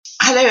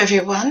Hello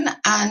everyone,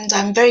 and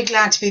I'm very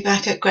glad to be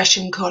back at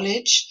Gresham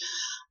College.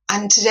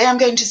 And today I'm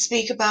going to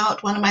speak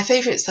about one of my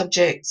favourite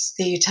subjects,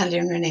 the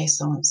Italian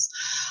Renaissance.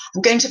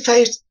 I'm going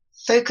to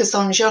focus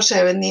on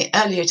Giotto and the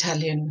early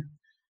Italian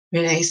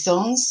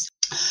Renaissance.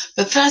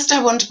 But first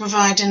I want to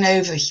provide an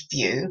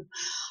overview.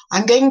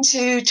 I'm going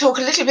to talk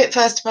a little bit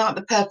first about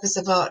the purpose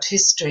of art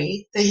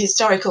history, the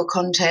historical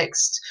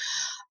context,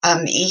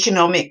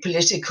 economic,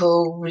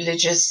 political,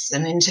 religious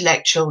and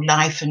intellectual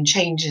life and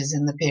changes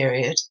in the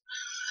period.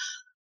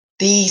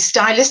 The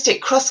stylistic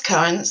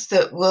cross-currents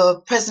that were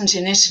present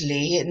in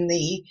Italy in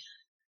the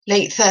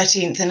late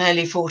 13th and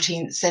early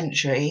 14th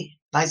century,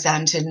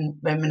 Byzantine,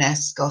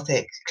 Romanesque,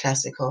 Gothic,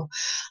 Classical.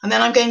 And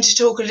then I'm going to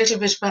talk a little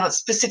bit about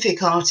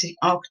specific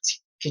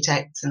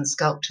architects and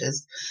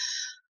sculptors,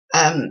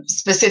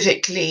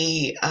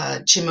 specifically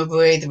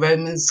Cimabue, the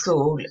Roman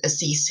school,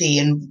 Assisi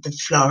and the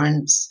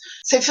Florence.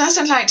 So first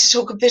I'd like to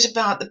talk a bit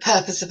about the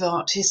purpose of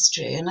art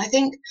history. And I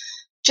think,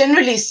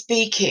 generally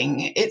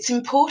speaking, it's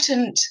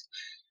important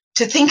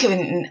to think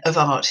of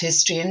art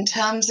history in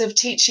terms of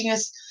teaching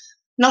us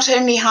not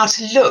only how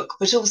to look,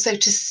 but also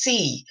to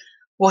see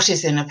what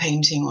is in a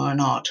painting or an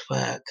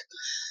artwork.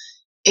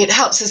 It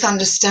helps us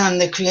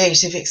understand the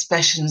creative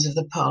expressions of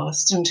the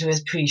past and to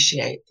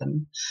appreciate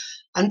them,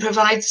 and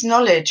provides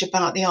knowledge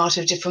about the art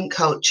of different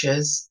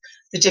cultures,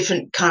 the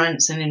different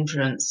currents and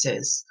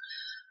influences,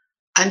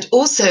 and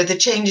also the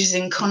changes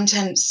in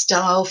content,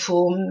 style,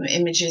 form,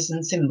 images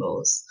and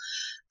symbols.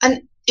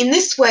 And in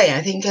this way,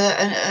 I think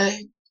a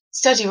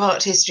study of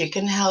art history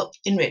can help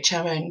enrich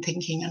our own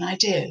thinking and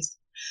ideas.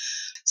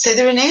 So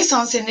the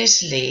Renaissance in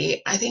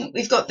Italy, I think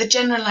we've got the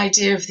general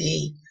idea of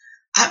the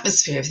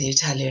atmosphere of the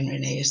Italian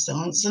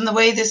Renaissance and the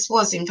way this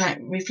was in fact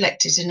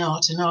reflected in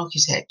art and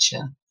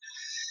architecture.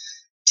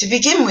 To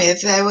begin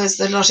with, there was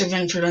a lot of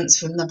influence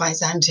from the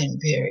Byzantine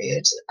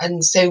period,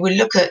 and so we'll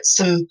look at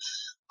some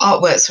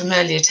artworks from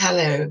early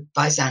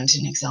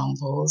Italo-Byzantine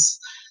examples,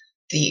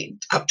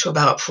 up to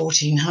about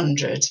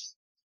 1400.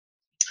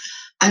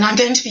 And I'm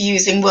going to be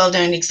using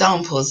well-known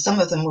examples.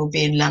 Some of them will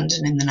be in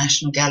London in the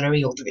National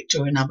Gallery or the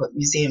Victoria and Albert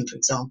Museum, for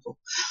example,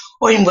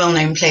 or in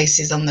well-known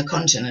places on the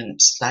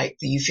continent like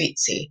the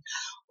Uffizi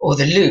or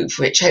the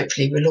Louvre, which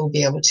hopefully we'll all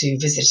be able to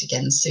visit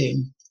again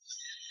soon.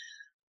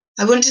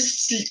 I want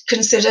to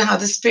consider how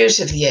the spirit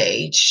of the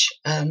age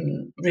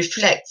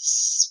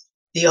reflects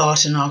the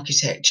art and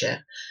architecture,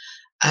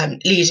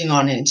 leading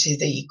on into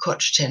the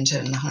Quattrocento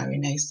and the High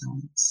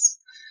Renaissance.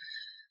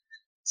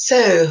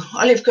 So,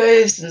 olive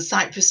groves and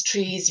cypress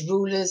trees,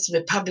 rulers,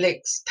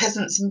 republics,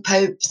 peasants and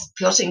popes,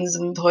 plottings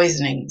and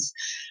poisonings,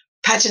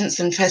 pageants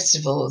and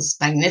festivals,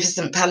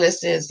 magnificent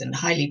palaces and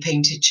highly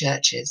painted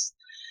churches,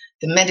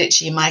 the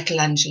Medici,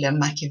 Michelangelo,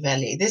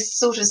 Machiavelli. This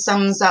sort of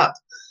sums up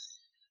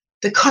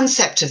the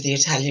concept of the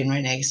Italian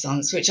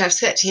Renaissance, which I've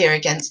set here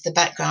against the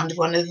background of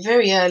one of the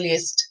very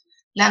earliest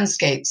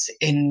landscapes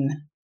in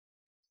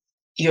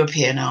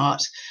European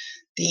art,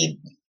 the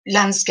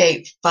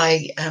landscape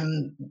by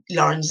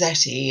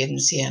Lorenzetti in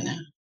Siena,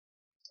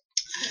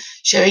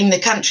 showing the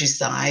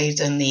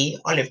countryside and the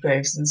olive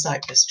groves and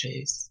cypress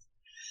trees.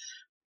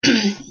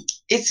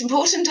 It's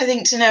important, I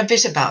think, to know a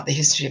bit about the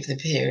history of the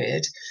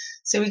period.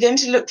 So we're going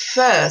to look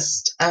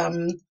first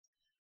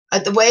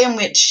at the way in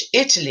which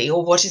Italy,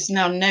 or what is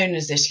now known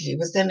as Italy,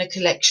 was then a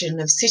collection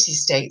of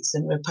city-states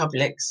and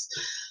republics,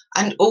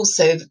 and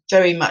also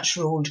very much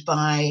ruled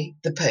by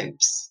the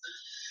popes.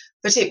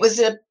 But it was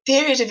a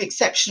period of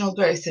exceptional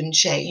growth and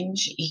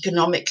change,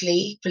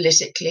 economically,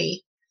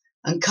 politically,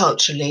 and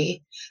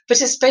culturally,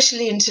 but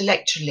especially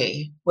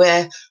intellectually,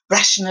 where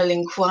rational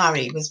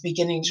inquiry was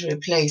beginning to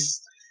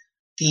replace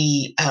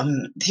the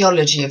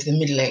theology of the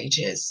Middle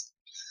Ages.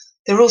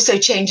 There were also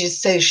changes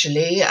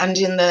socially and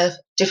in the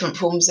different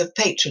forms of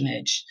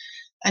patronage.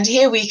 And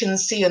here we can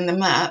see on the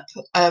map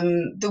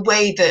the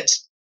way that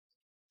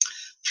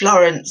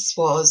Florence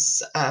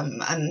was,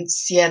 and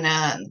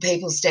Siena and the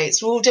Papal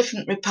States were all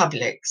different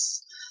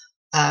republics,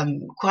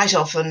 quite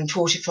often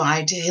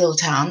fortified hill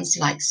towns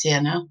like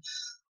Siena,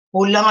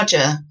 or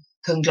larger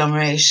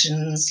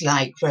conglomerations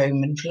like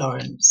Rome and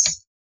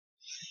Florence.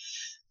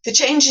 The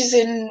changes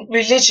in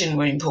religion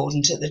were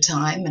important at the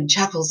time, and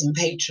chapels and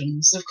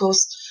patrons. Of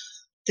course,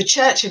 the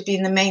church had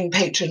been the main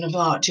patron of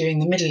art during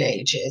the Middle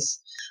Ages,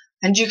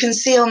 and you can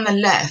see on the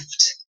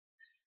left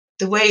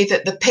the way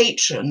that the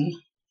patron,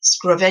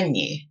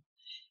 Scrovegni,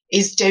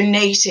 is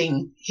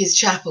donating his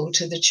chapel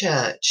to the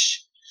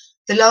church.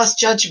 The Last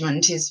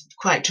Judgment is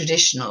quite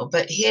traditional,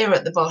 but here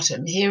at the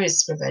bottom, here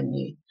is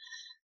Scrovegni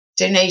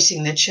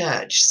donating the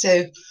church.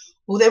 So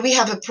although we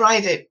have a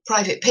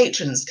private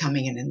patrons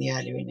coming in the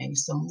early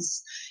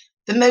Renaissance,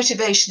 the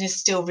motivation is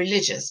still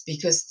religious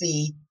because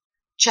the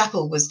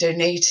chapel was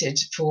donated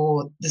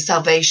for the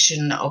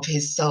salvation of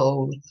his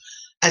soul,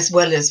 as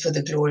well as for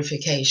the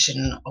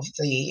glorification of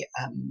the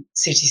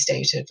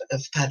city-state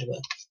of Padua.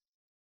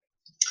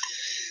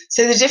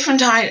 So the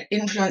different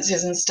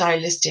influences and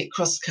stylistic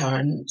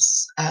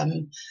cross-currents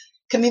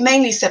can be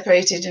mainly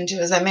separated into,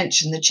 as I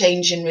mentioned, the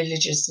change in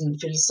religious and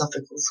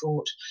philosophical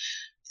thought.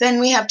 Then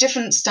we have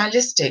different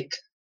stylistic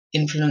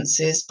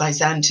influences: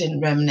 Byzantine,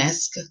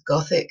 Romanesque,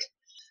 Gothic.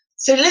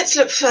 So let's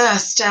look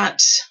first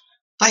at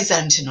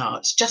Byzantine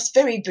art, just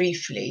very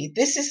briefly.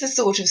 This is the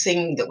sort of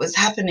thing that was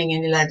happening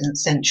in 11th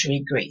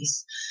century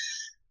Greece.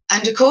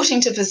 And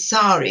according to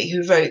Vasari,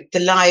 who wrote the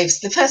lives,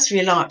 the first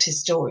real art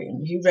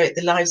historian, who wrote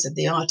the lives of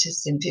the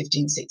artists in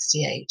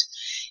 1568,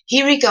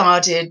 he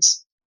regarded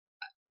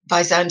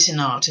Byzantine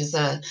art as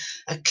a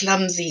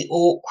clumsy,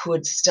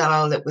 awkward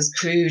style that was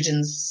crude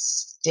and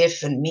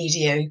stiff and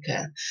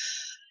mediocre.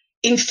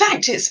 In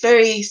fact, it's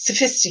very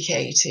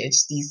sophisticated,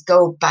 these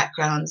gold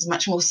backgrounds,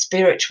 much more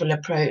spiritual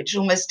approach,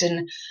 almost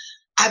an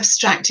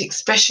abstract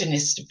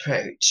expressionist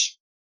approach.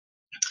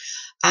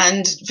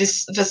 And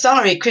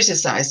Vasari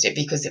criticized it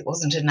because it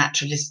wasn't a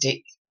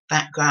naturalistic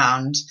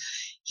background.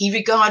 He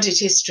regarded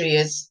history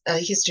as a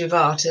history of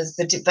art as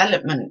the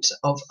development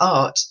of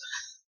art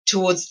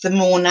towards the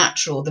more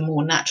natural, the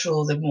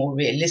more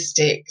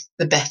realistic,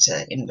 the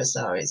better, in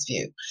Vasari's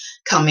view,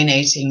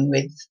 culminating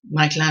with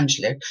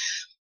Michelangelo.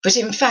 But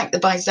in fact, the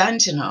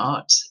Byzantine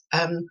art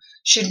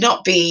should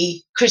not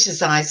be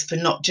criticized for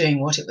not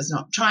doing what it was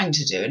not trying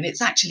to do. And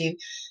it's actually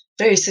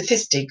very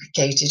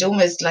sophisticated,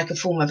 almost like a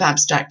form of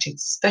abstract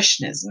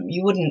expressionism.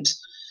 You wouldn't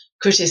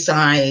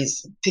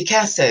criticize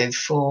Picasso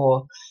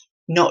for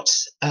not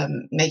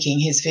making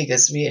his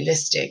figures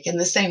realistic in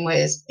the same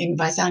way as in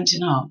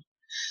Byzantine art.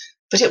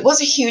 But it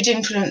was a huge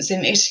influence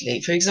in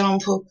Italy. For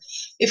example,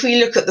 if we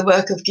look at the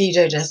work of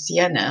Guido da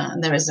Siena,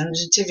 and there is a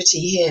nativity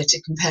here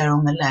to compare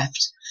on the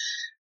left,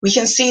 we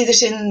can see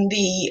that in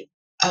the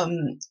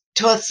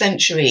 12th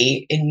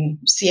century in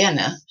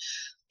Siena,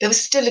 there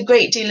was still a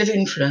great deal of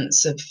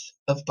influence of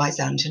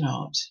Byzantine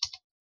art.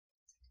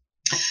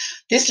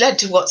 This led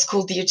to what's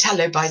called the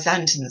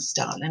Italo-Byzantine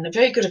style, and a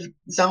very good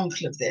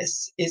example of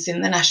this is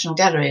in the National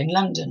Gallery in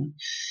London.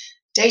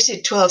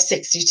 Dated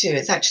 1262,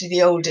 it's actually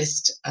the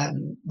oldest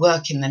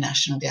work in the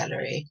National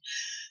Gallery,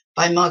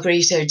 by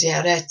Margarito di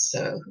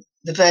Arezzo,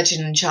 The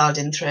Virgin and Child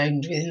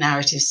Enthroned with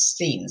Narrative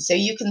Scenes. So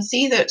you can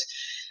see that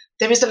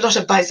there is a lot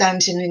of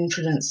Byzantine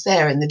influence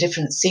there in the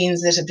different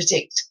scenes that are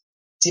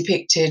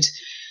depicted,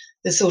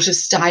 the sort of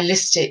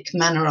stylistic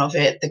manner of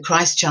it. The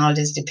Christ child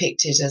is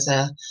depicted as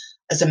a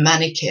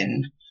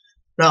mannequin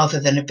rather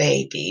than a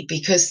baby,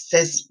 because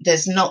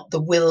there's not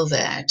the will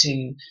there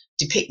to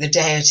depict the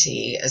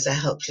deity as a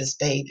helpless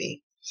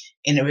baby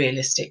in a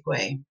realistic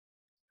way.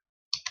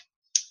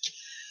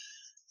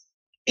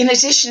 In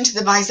addition to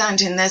the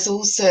Byzantine, there's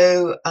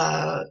also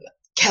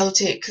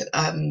Celtic,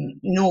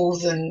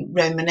 Northern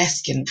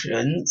Romanesque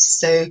influence.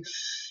 So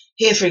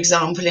here, for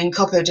example, in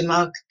Coppo di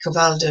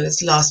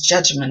Marcovaldo's Last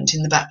Judgment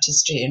in the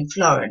baptistry in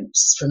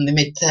Florence from the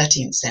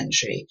mid-13th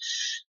century,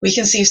 we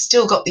can see you've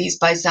still got these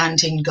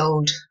Byzantine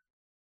gold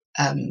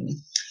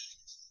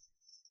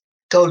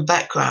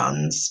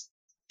backgrounds,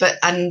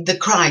 and the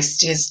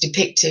Christ is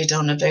depicted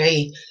on a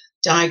very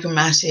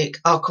diagrammatic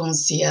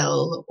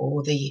arc-en-ciel,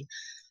 or the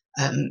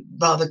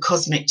rather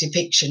cosmic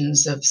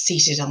depictions of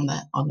seated on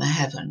the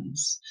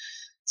heavens.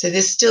 So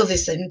there's still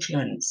this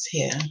influence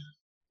here.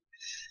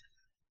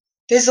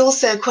 There's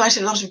also quite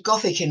a lot of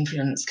Gothic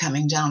influence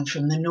coming down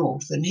from the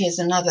north, and here's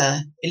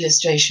another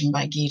illustration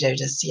by Guido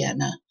da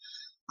Siena.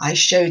 I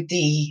showed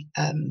the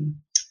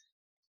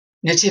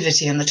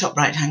Nativity in the top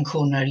right-hand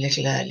corner a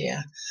little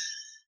earlier.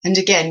 And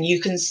again,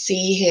 you can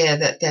see here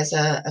that there's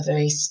a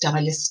very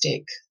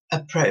stylistic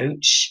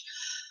approach,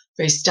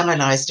 very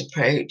stylized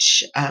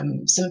approach.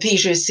 St.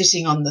 Peter is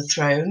sitting on the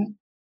throne,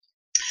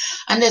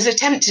 and there's an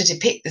attempt to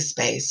depict the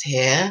space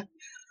here,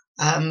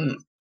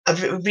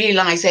 a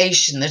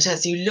realization that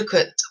as you look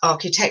at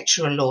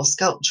architectural or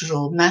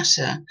sculptural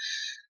matter,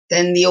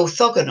 then the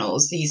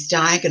orthogonals, these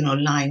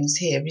diagonal lines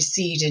here,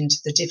 recede into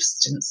the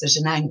distance at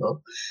an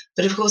angle.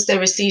 But of course, they're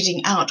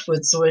receding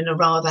outwards or in a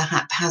rather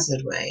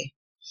haphazard way.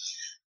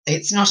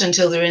 It's not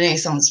until the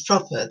Renaissance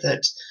proper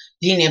that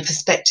linear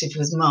perspective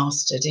was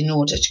mastered in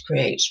order to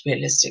create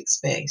realistic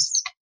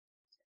space.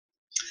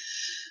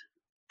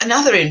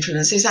 Another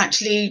influence is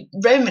actually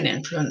Roman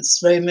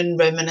influence,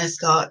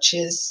 Romanesque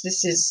arches.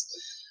 This is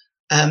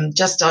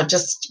I'll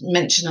just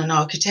mention an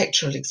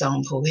architectural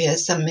example here,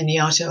 San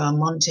Miniato al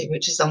Monte,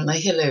 which is on the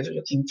hill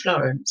overlooking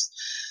Florence,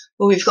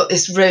 where we've got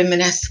this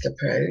Romanesque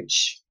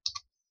approach.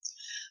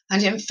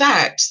 And in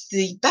fact,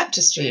 the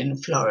baptistry in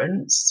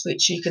Florence,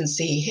 which you can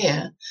see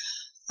here,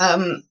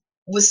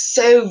 was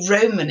so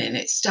Roman in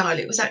its style,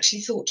 it was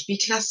actually thought to be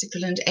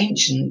classical and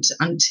ancient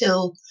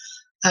until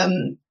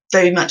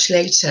very much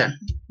later,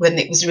 when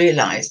it was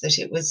realized that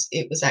it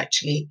was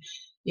actually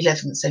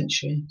 11th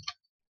century.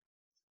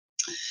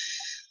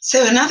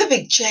 So another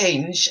big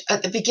change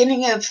at the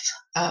beginning of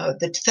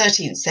the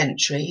 13th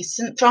century,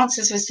 St.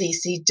 Francis of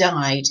Assisi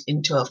died in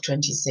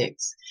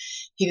 1226.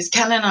 He was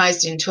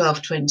canonized in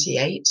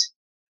 1228,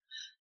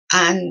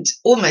 and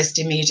almost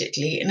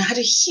immediately, and had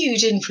a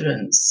huge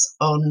influence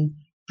on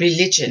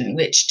religion,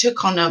 which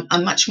took on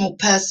a much more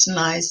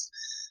personalized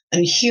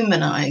and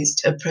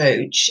humanized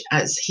approach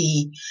as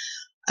he,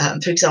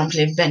 for example,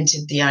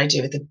 invented the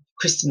idea of the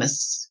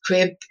Christmas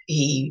crib.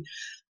 He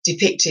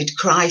depicted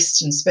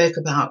Christ and spoke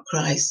about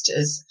Christ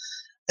as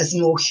as a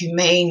more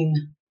humane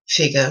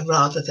figure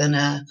rather than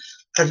a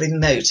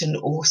remote and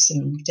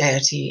awesome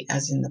deity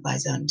as in the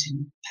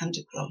Byzantine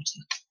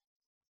Pantocrator.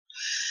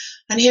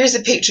 And here is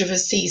a picture of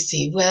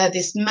Assisi where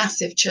this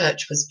massive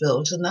church was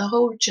built, and the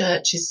whole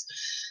church is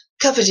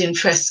covered in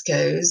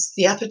frescoes.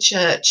 The upper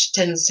church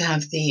tends to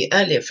have the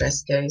earlier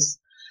frescoes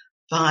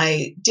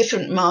by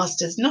different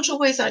masters, not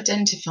always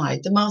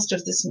identified. The master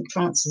of the St.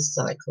 Francis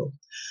cycle,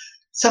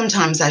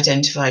 sometimes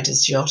identified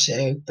as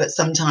Giotto, but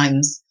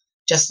sometimes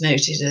just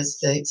noted as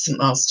the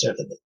master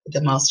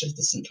of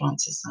the St.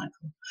 Francis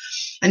cycle.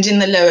 And in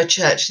the lower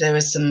church, there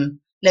are some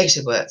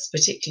later works,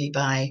 particularly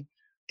by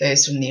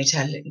those from the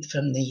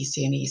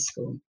CNE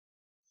school.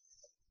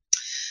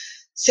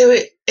 So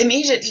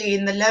immediately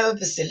in the lower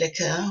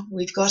basilica,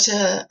 we've got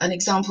an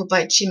example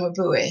by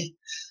Cimabue,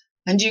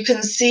 and you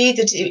can see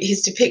that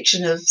his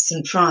depiction of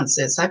St.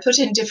 Francis. I put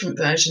in different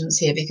versions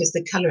here because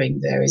the colouring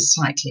varies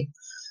slightly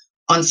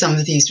on some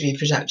of these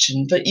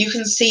reproductions, but you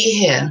can see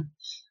here,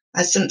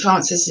 as St.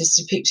 Francis is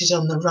depicted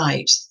on the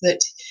right, that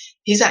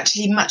he's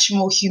actually much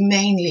more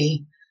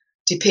humanely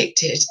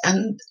depicted,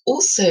 and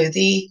also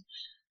the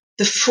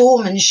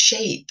form and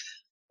shape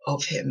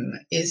of him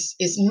is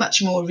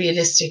much more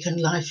realistic and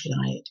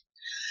lifelike.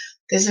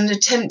 There's an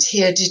attempt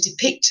here to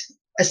depict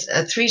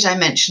a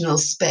three-dimensional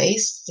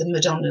space, the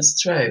Madonna's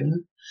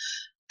throne,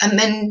 and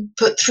then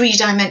put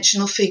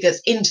three-dimensional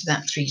figures into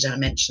that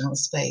three-dimensional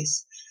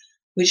space,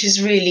 which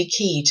is really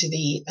key to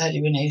the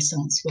early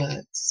Renaissance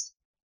works.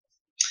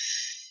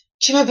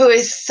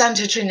 Cimabue's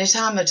Santa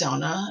Trinità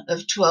Madonna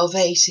of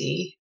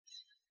 1280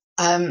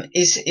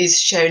 is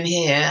shown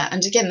here.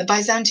 And again, the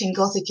Byzantine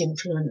Gothic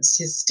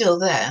influence is still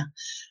there,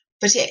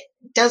 but it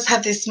does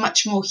have this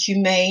much more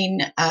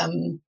humane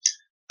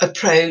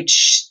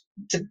approach.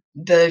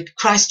 The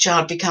Christ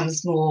child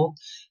becomes more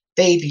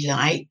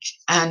baby-like,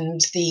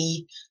 and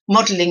the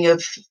modelling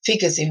of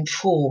figures in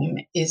form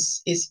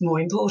is more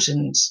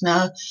important.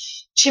 Now,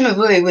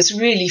 Cimabue was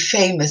really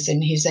famous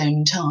in his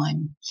own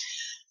time,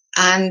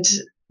 and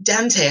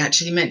Dante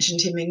actually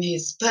mentioned him in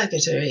his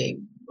Purgatory,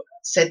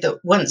 said that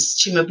once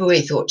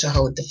Cimabue thought to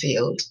hold the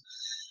field,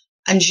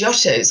 and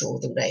Giotto's all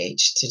the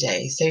rage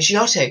today. So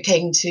Giotto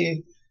came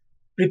to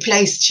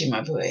replace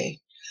Cimabue.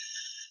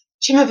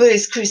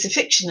 Cimabue's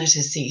Crucifixion at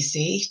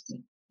Assisi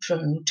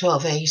from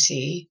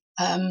 1280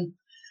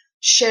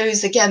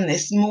 shows again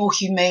this more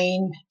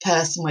humane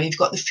person where you've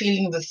got the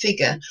feeling of a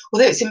figure,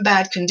 although it's in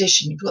bad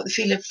condition, you've got the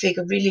feeling of a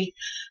figure really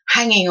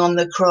hanging on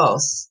the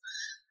cross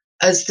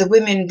as the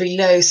women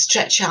below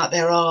stretch out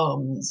their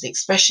arms,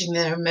 expressing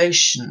their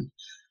emotion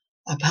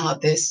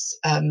about this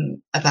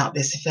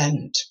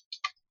event.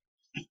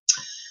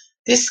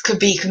 This could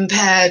be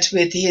compared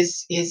with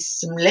his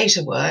some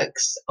later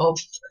works of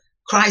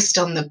Christ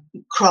on the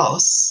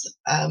cross,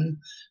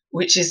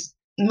 which is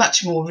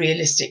much more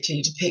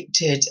realistically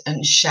depicted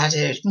and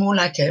shadowed, more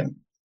like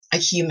a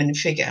human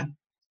figure,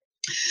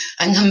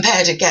 and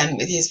compared again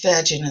with his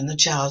Virgin and the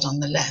Child on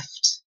the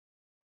left,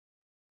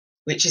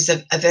 which is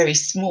a very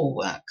small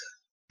work.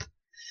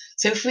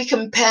 So if we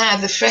compare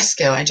the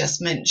fresco I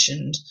just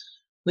mentioned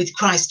with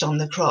Christ on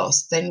the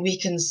cross, then we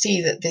can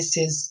see that this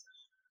is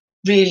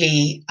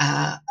really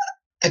a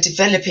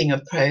developing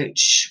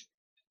approach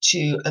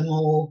to a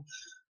more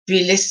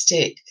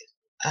realistic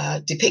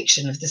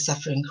depiction of the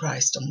suffering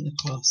Christ on the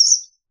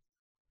cross.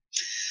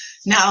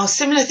 Now,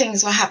 similar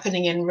things were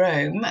happening in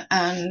Rome,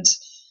 and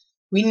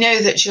we know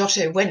that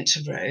Giotto went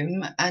to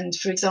Rome, and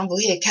for example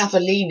here,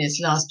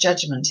 Cavallini's Last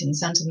Judgment in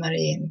Santa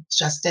Maria in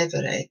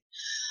Trastevere,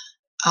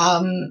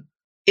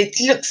 it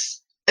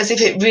looks as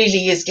if it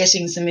really is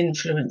getting some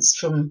influence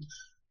from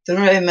the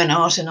Roman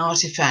art and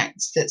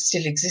artifacts that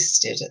still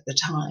existed at the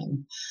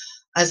time,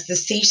 as the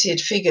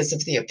seated figures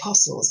of the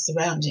apostles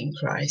surrounding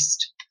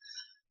Christ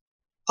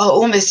are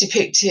almost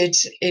depicted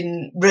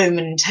in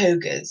Roman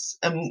togas.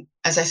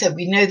 As I said,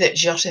 we know that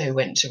Giotto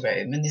went to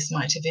Rome, and this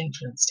might have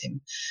influenced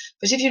him.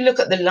 But if you look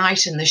at the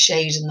light and the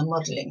shade and the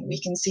modelling, we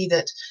can see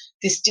that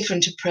this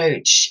different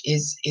approach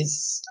is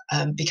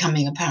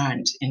becoming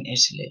apparent in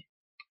Italy.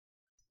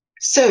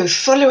 So,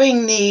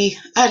 following the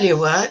earlier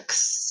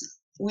works,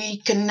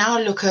 we can now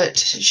look at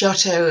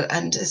Giotto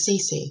and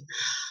Assisi.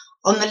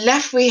 On the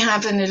left, we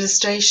have an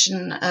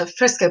illustration of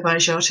fresco by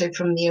Giotto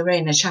from the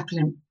Arena Chapel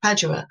in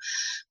Padua,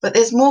 but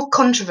there's more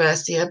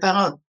controversy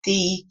about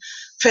the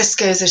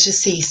frescoes at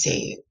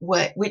Assisi,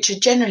 which are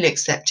generally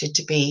accepted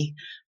to be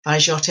by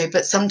Giotto,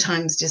 but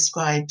sometimes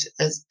described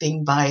as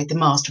being by the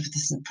master of the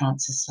St.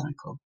 Francis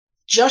cycle.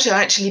 Giotto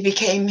actually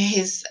became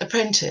his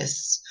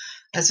apprentice.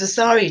 As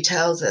Vasari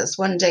tells us,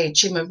 one day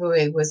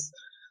Cimabue was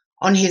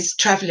on his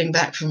travelling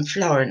back from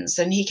Florence,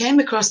 and he came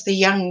across the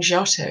young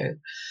Giotto,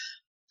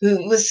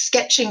 who was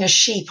sketching a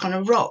sheep on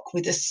a rock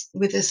with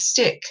a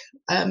stick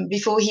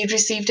before he'd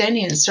received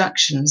any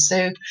instructions.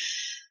 So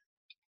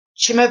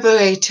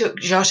Cimabue took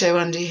Giotto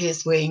under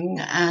his wing,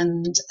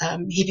 and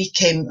he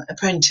became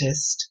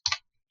apprenticed.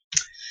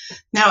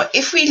 Now,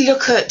 if we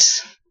look at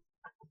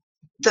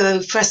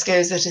the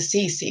frescoes at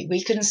Assisi,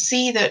 we can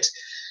see that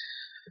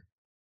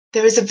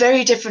there is a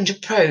very different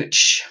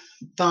approach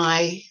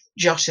by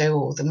Giotto,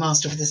 or the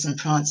master of the St.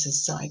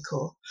 Francis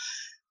cycle.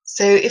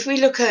 So if we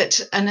look at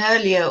an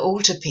earlier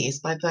altarpiece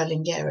by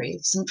Berlinghieri,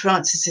 St.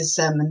 Francis's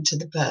Sermon to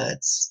the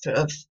Birds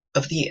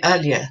of the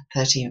earlier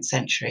 13th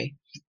century,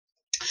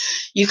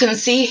 you can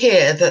see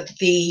here that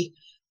the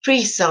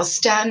priests are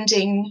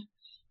standing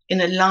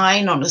in a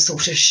line on a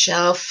sort of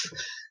shelf.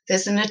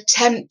 There's an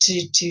attempt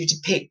to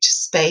depict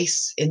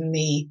space in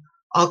the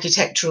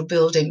architectural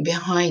building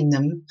behind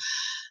them,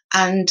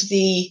 and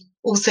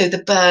also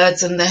the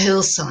birds and the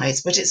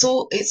hillsides, but it's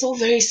all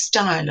very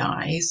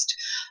stylized,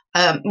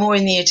 more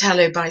in the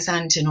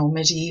Italo-Byzantine or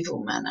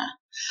medieval manner.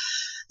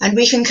 And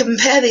we can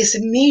compare this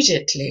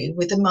immediately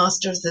with the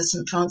Master of the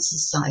St.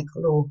 Francis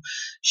cycle, or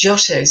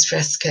Giotto's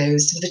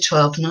frescoes of the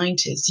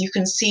 1290s. You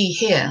can see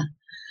here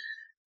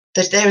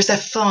that there is a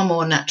far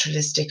more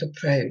naturalistic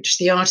approach.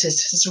 The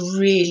artist has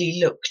really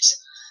looked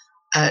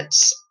at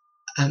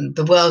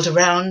the world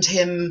around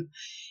him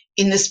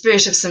in the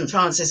spirit of St.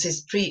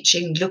 Francis's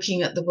preaching,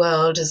 looking at the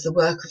world as the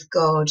work of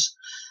God,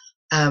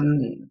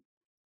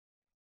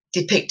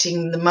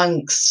 depicting the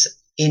monks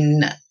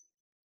in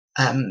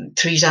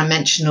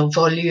three-dimensional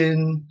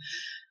volume,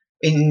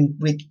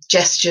 with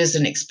gestures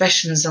and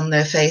expressions on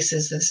their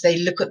faces as they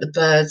look at the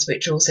birds,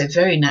 which are also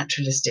very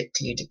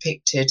naturalistically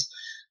depicted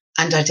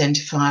and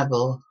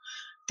identifiable.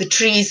 The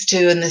trees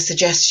too, and the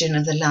suggestion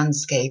of the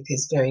landscape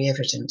is very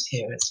evident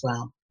here as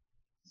well.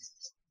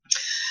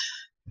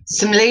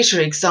 Some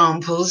later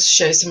examples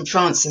show St.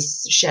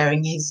 Francis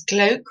sharing his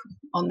cloak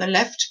on the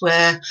left,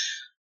 where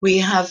we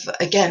have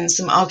again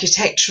some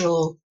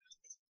architectural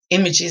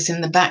images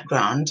in the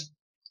background.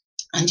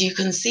 And you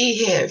can see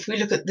here, if we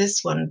look at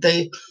this one,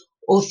 the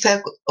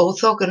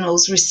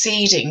orthogonals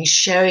receding,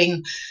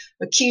 showing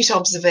acute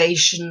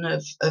observation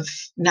of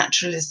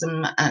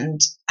naturalism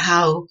and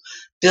how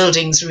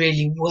buildings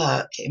really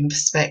work in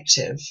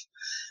perspective.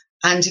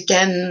 And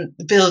again,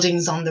 the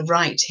buildings on the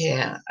right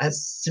here,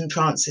 as St.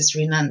 Francis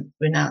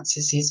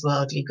renounces his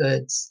worldly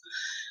goods.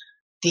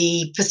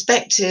 The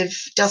perspective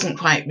doesn't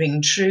quite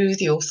ring true.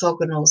 The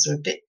orthogonals are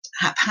a bit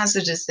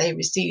haphazard as they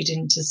recede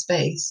into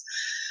space.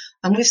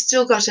 And we've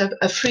still got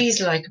a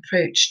frieze-like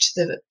approach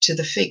to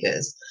the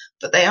figures,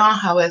 but they are,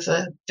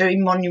 however, very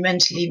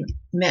monumentally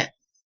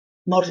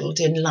modelled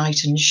in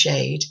light and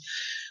shade,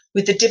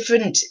 with the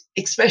different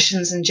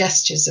expressions and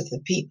gestures of the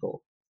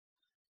people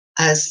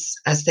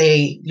as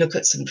they look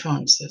at St.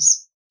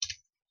 Francis.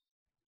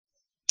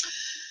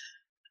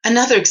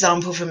 Another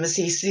example from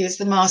Assisi is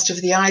the Master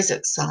of the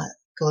Isaac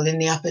cycle in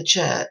the upper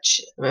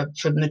church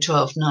from the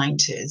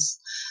 1290s.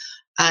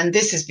 And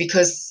this is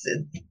because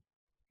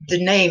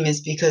the name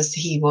is because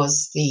he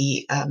was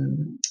the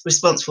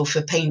responsible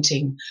for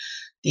painting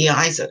the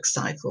Isaac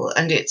cycle,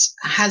 and it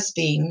has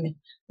been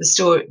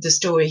the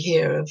story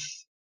here of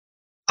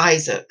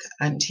Isaac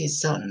and his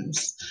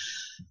sons.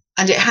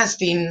 And it has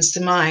been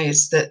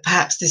surmised that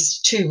perhaps this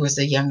too was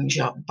a young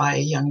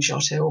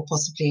Giotto, or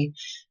possibly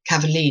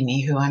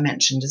Cavallini, who I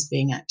mentioned as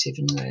being active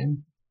in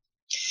Rome.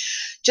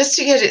 Just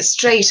to get it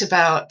straight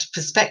about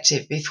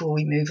perspective before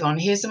we move on,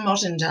 here's a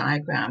modern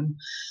diagram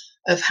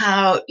of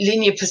how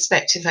linear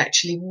perspective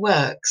actually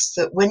works,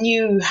 that when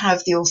you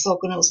have the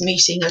orthogonals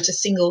meeting at a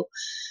single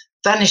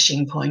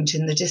vanishing point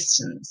in the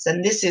distance,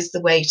 and this is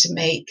the way to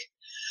make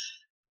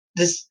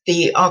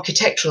the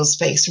architectural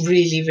space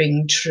really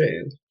ring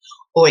true.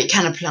 Or it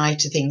can apply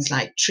to things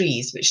like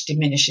trees, which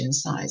diminish in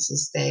size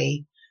as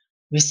they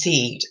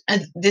recede.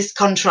 And this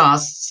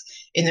contrasts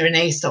in the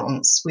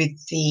Renaissance with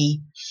the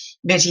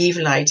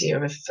medieval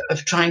idea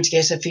of trying to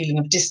get a feeling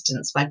of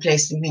distance by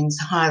placing things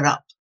higher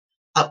up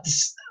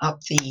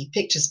the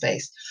picture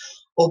space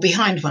or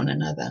behind one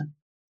another.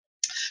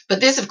 But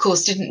this, of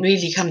course, didn't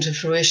really come to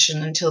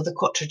fruition until the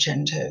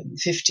Quattrocento in the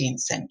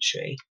 15th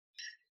century.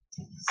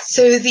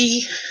 So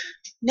the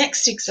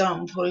next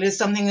example is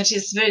something that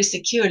is very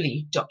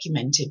securely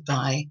documented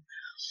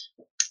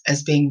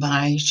as being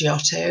by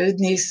Giotto,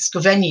 the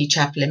Scrovegni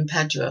Chapel in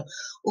Padua,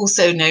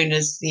 also known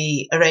as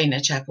the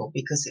Arena Chapel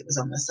because it was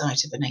on the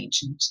site of an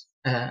ancient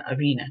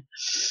arena.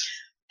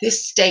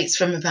 This dates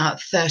from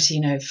about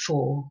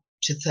 1304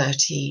 to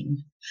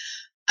 13.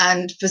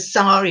 And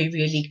Vasari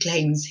really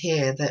claims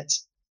here that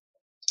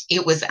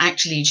it was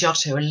actually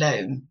Giotto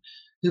alone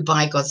who,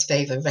 by God's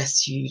favour,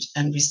 rescued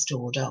and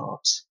restored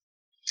art.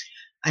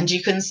 And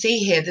you can see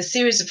here the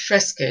series of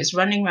frescoes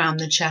running around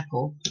the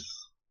chapel,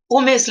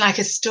 almost like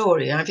a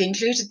story. I've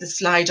included the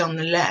slide on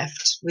the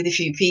left with a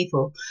few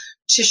people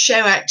to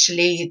show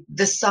actually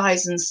the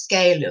size and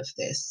scale of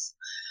this.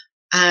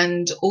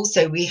 And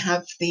also we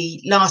have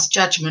the Last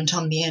Judgment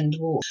on the end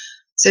wall.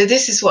 So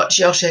this is what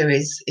Giotto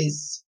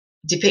is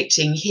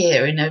depicting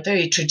here in a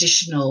very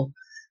traditional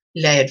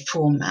layered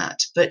format.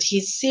 But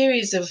his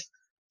series of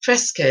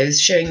frescoes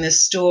showing the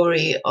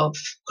story of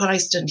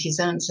Christ and his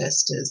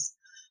ancestors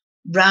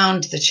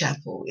round the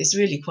chapel is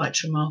really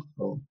quite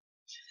remarkable.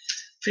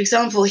 For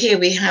example, here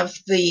we have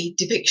the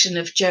depiction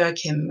of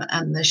Joachim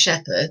and the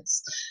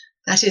shepherds.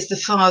 That is the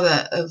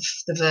father of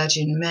the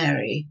Virgin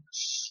Mary,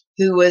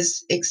 who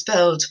was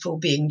expelled for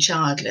being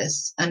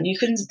childless. And you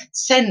can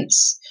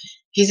sense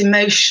his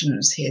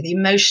emotions here. The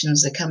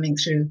emotions are coming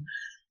through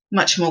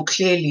much more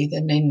clearly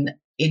than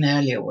in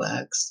earlier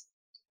works,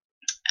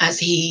 as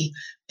he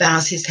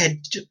bows his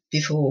head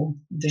before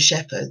the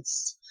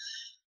shepherds.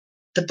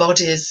 The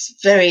body is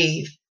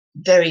very,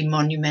 very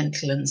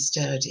monumental and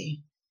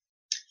sturdy.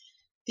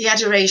 The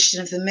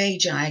Adoration of the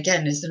Magi,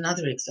 again, is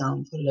another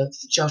example of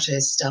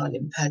Giotto's style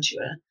in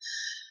Padua.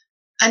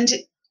 And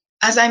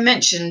as I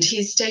mentioned,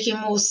 he's taking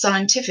a more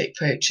scientific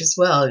approach as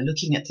well,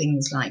 looking at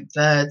things like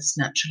birds,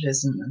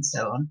 naturalism, and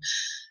so on.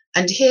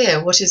 And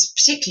here, what is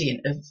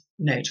particularly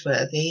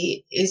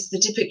noteworthy is the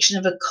depiction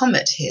of a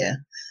comet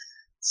here,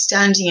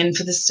 standing in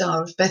for the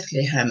Star of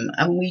Bethlehem.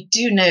 And we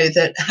do know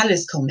that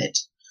Halley's Comet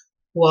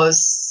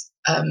was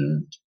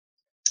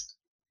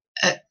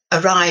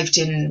arrived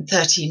in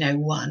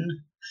 1301.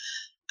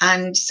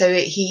 And so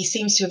he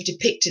seems to have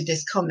depicted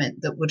this comet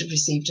that would have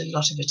received a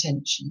lot of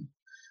attention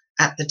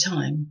at the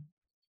time.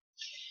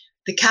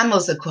 The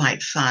camels are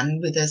quite fun,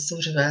 with a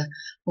sort of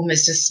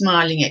almost a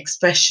smiling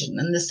expression,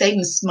 and the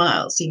same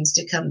smile seems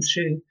to come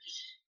through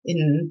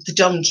in the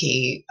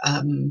donkey,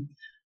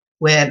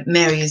 where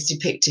Mary is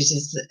depicted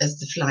as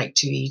the flight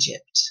to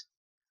Egypt.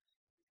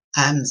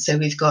 So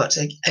we've got,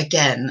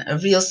 again, a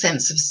real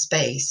sense of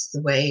space,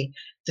 the way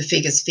the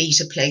figure's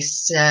feet are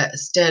placed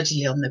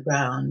sturdily on the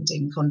ground,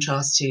 in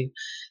contrast to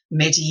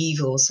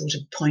medieval sort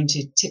of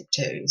pointed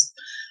tiptoes.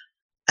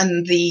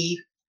 And the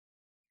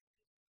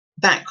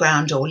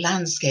background or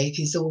landscape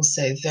is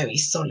also very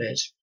solid,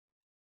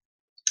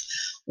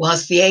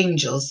 whilst the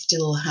angel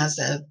still has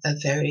a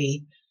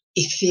very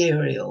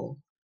ethereal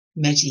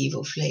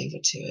medieval flavour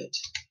to it.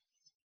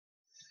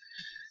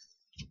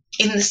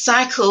 In the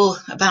cycle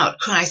about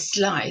Christ's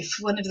life,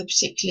 one of the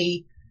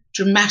particularly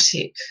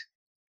dramatic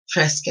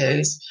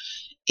frescoes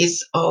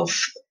is of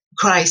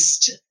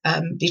Christ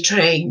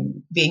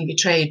being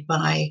betrayed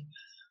by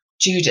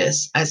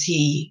Judas as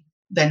he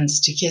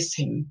bends to kiss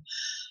him.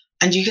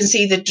 And you can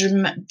see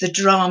the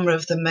drama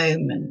of the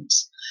moment.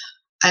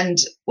 And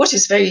what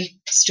is very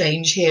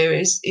strange here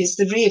is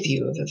the rear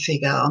view of a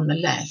figure on the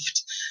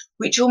left,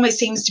 which almost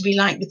seems to be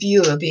like the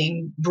viewer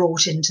being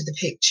brought into the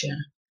picture.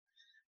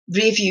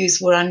 Rear views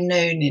were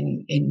unknown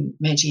in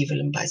medieval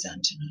and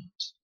Byzantine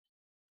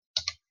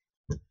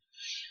art.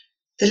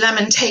 The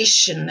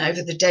lamentation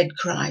over the dead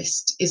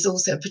Christ is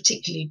also a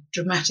particularly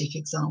dramatic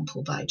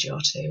example by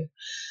Giotto.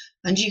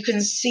 And you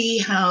can see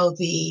how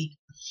the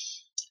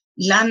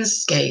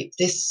landscape,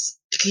 this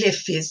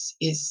cliff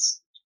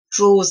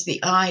draws the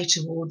eye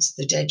towards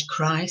the dead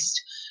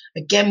Christ.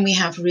 Again, we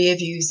have rear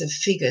views of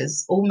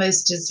figures,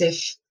 almost as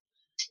if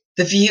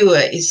the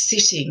viewer is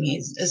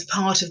sitting as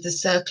part of the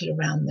circle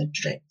around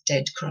the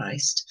dead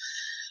Christ.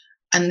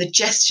 And the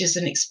gestures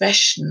and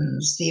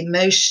expressions, the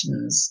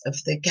emotions of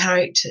the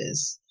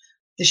characters,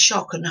 the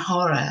shock and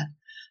horror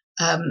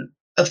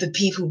of the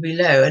people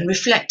below, and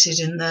reflected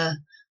in the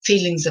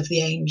feelings of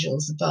the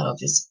angels above,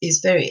 is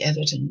very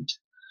evident.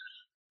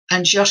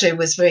 And Giotto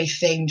was very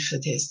famed for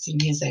this in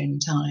his own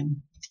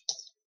time.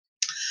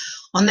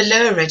 On the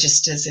lower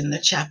registers in the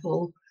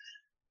chapel,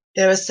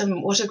 there are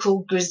some what are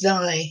called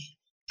grisaille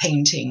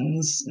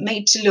paintings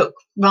made to look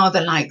rather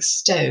like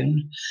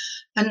stone.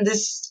 And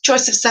this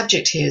choice of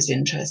subject here is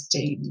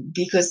interesting,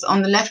 because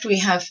on the left we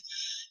have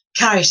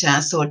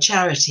caritas, or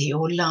charity,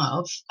 or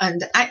love,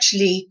 and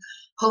actually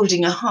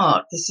holding a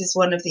heart. This is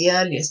one of the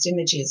earliest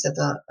images of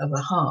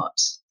a heart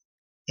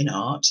in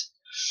art.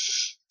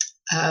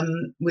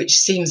 Which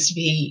seems to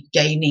be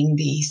gaining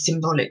the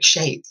symbolic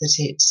shape that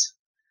it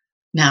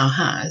now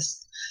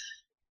has.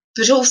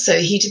 But also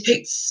he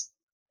depicts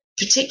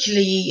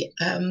particularly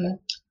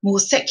more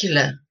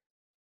secular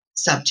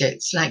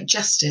subjects, like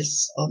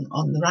Justice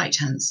on the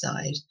right-hand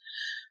side,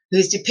 who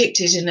is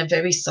depicted in a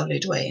very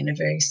solid way, in a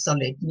very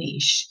solid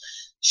niche,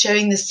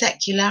 showing the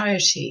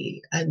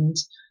secularity and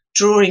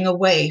drawing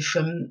away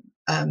from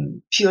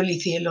purely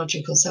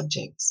theological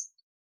subjects.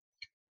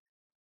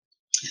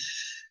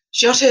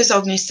 Giotto's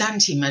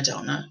Ognissanti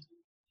Madonna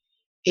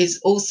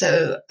is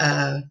also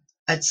a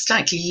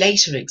slightly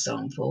later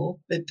example.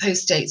 It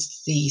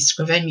postdates the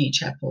Scrovegni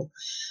Chapel,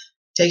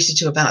 dated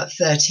to about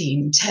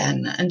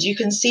 1310. And you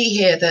can see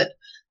here that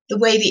the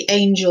way the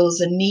angels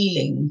are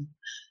kneeling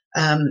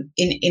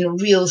in a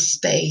real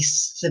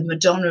space, the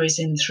Madonna is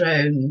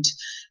enthroned.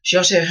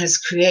 Giotto has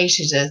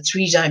created a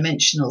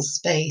three-dimensional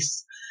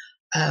space,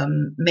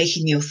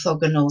 making the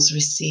orthogonals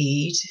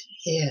recede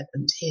here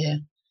and here,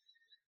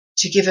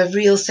 to give a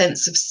real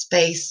sense of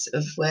space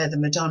of where the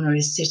Madonna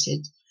is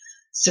seated,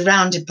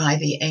 surrounded by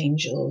the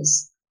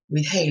angels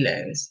with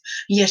halos,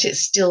 yet it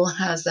still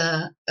has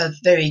a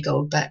very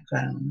gold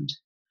background.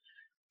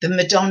 The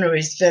Madonna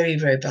is very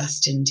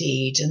robust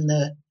indeed, and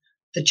the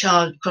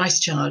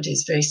Christ child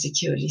is very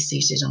securely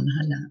seated on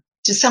her lap.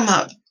 To sum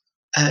up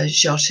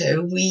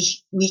Giotto,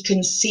 we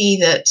can see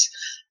that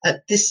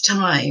at this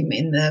time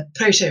in the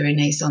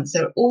Proto-Renaissance,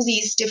 there are all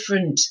these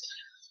different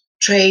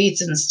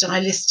trades and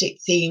stylistic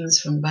themes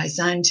from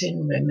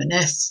Byzantine,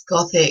 Romanesque,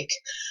 Gothic,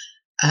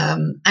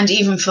 and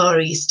even Far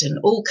Eastern,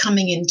 all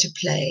coming into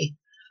play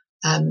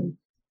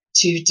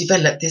to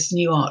develop this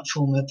new art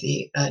form of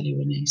the early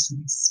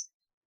Renaissance.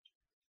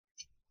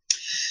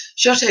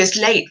 Giotto's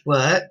late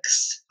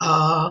works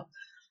are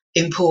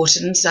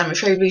important. I'm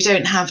afraid we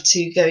don't have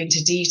to go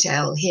into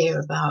detail here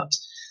about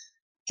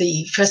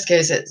the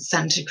frescoes at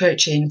Santa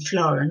Croce in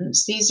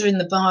Florence. These are in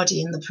the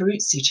Bardi and the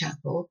Peruzzi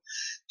Chapel,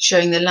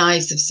 showing the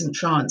lives of St.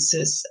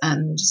 Francis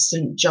and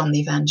St. John the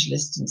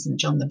Evangelist and St.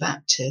 John the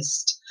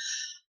Baptist.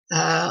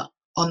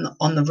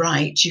 On the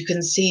right, you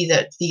can see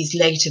that these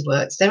later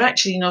works, they're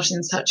actually not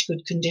in such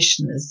good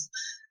condition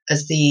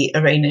as the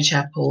Arena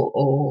Chapel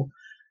or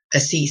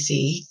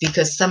Assisi,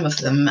 because some of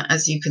them,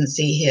 as you can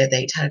see here,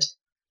 they'd had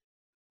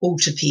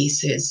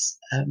altarpieces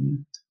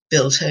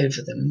built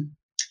over them.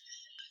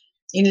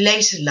 In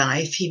later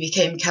life, he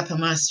became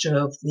capomastro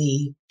of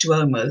the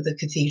Duomo, the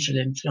cathedral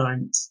in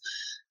Florence,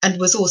 and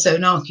was also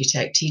an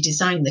architect. He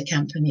designed the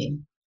Campanile,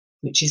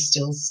 which is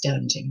still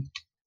standing.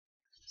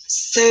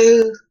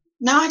 So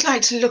now I'd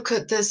like to look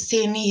at the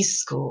Sienese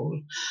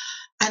school.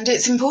 And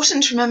it's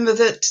important to remember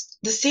that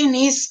the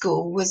Sienese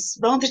school was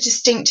rather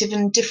distinctive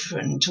and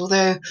different,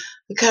 although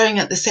occurring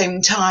at the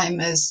same time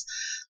as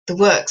the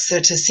works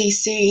at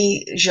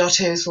Assisi,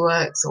 Giotto's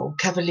works, or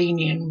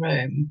Cavallini in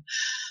Rome.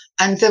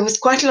 And there was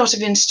quite a lot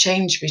of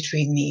interchange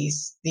between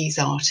these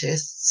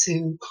artists,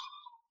 who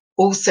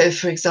also,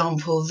 for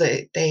example,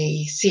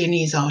 the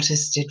Sienese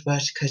artists did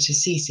work at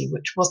Assisi,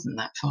 which wasn't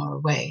that far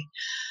away.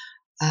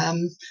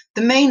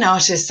 The main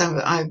artists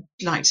I'd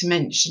like to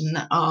mention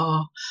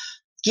are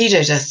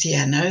Guido da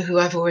Siena, who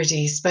I've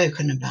already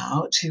spoken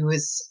about, who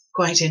was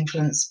quite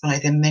influenced by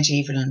the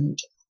medieval and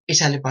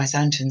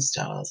Italo-Byzantine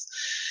styles.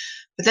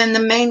 But then the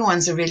main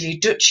ones are really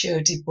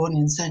Duccio di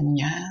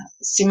Buoninsegna,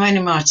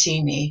 Simone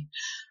Martini,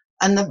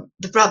 and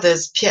the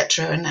brothers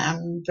Pietro and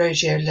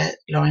Ambrogio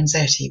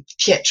Lorenzetti,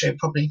 Pietro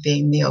probably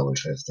being the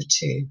older of the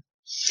two.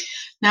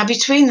 Now,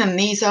 between them,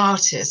 these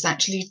artists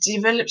actually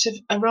developed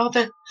a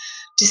rather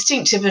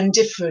distinctive and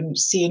different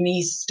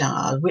Sienese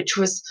style, which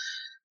was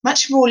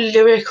much more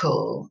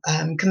lyrical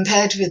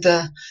compared with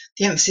the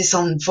emphasis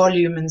on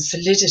volume and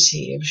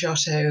solidity of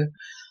Giotto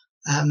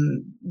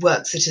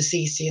works at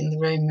Assisi and the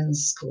Roman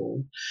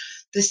school.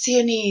 The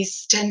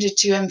Sienese tended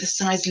to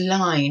emphasize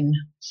line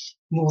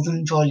more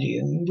than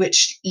volume,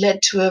 which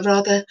led to a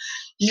rather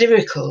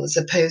lyrical as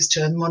opposed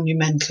to a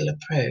monumental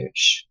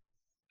approach.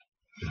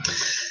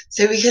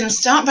 So we can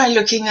start by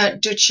looking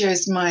at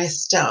Duccio's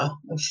Maestà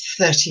of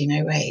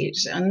 1308,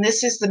 and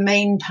this is the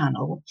main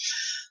panel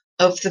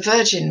of the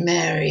Virgin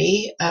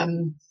Mary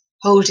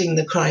holding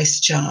the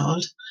Christ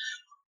child,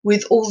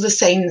 with all the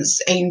saints,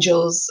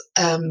 angels,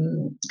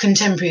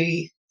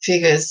 contemporary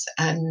figures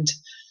and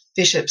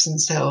bishops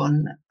and so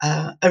on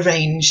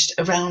arranged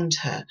around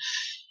her.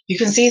 You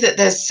can see that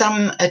there's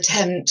some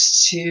attempt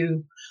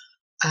to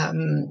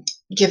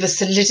give a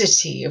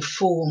solidity of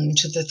form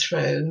to the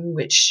throne,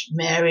 which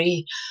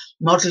Mary,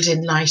 modelled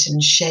in light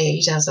and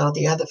shade, as are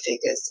the other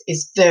figures,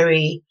 is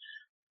very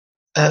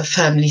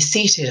firmly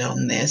seated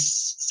on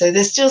this. So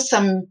there's still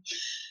some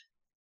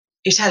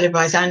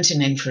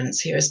Italo-Byzantine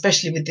influence here,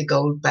 especially with the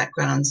gold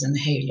backgrounds and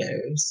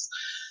halos.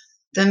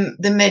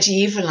 The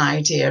medieval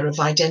idea of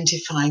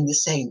identifying the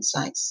saints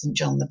like St.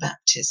 John the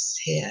Baptist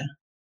here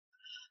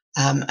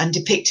and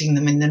depicting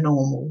them in the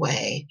normal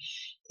way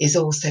is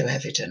also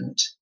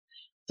evident.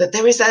 But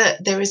there is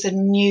a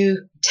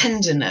new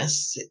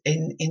tenderness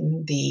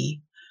in the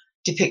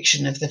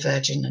depiction of the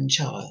Virgin and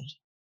Child.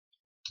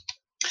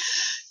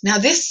 Now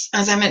this,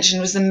 as I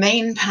mentioned, was the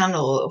main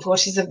panel of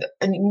what is an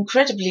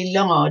incredibly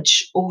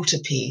large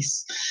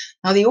altarpiece.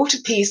 Now the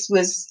altarpiece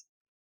was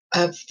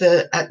at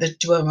the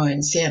Duomo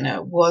in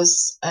Siena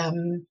was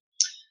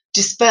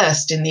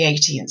dispersed in the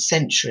 18th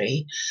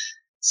century.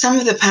 Some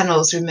of the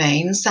panels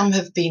remain, some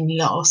have been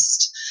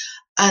lost.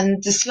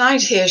 And the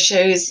slide here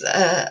shows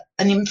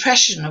an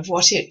impression of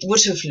what it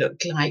would have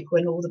looked like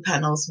when all the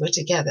panels were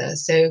together.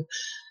 So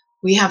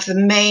we have the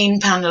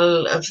main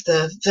panel of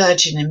the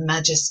Virgin in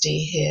Majesty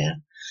here.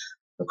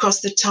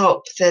 Across the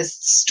top, there's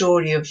the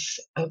story of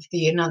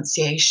the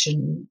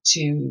Annunciation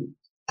to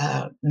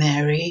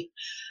Mary,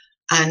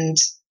 and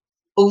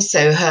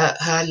also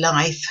her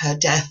life, her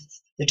death,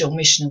 the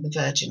Dormition of the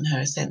Virgin,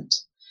 her ascent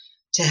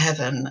to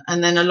heaven.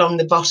 And then along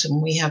the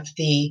bottom, we have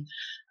the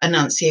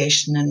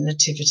Annunciation and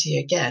Nativity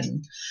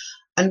again.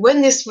 And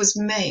when this was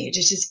made,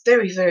 it is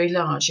very, very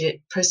large.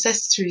 It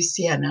processed through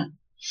Siena.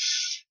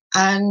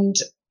 And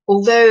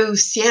although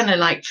Siena,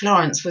 like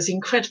Florence, was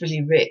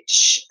incredibly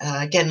rich,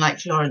 again, like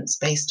Florence,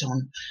 based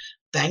on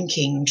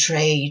banking,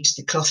 trade,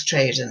 the cloth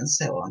trade, and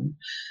so on,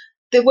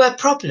 there were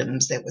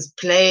problems. There was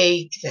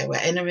plague, there were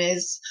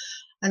enemies.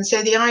 And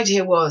so the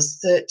idea was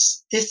that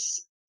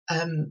this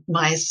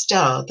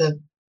Maestà, the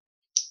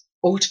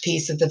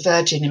altarpiece of the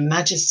Virgin in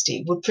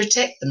Majesty, would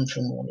protect them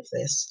from all of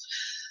this.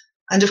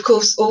 And of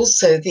course,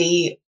 also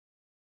the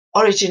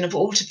origin of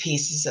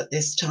altarpieces at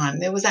this time,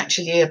 there was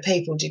actually a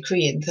papal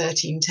decree in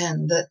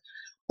 1310 that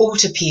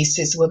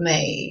altarpieces were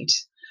made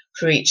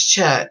for each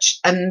church.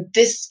 And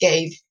this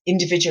gave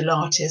individual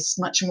artists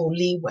much more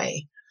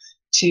leeway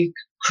to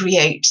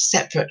create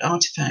separate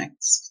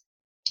artifacts.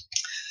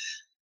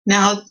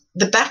 Now,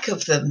 the back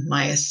of the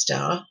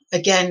Majestar,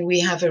 again, we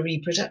have a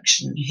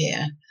reproduction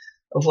here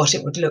of what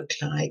it would look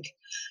like.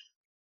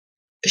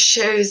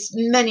 Shows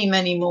many,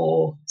 many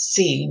more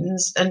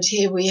scenes. And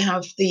here we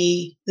have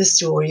the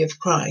story of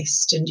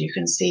Christ. And you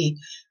can see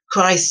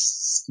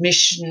Christ's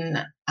mission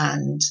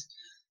and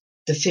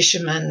the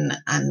fisherman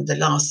and the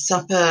Last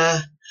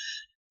Supper,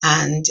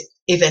 and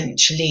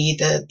eventually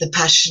the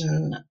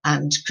passion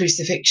and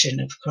crucifixion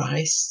of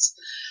Christ.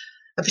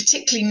 A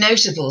particularly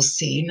notable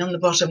scene on the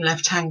bottom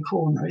left-hand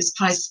corner is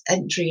Christ's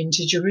entry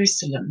into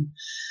Jerusalem.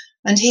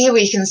 And here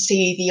we can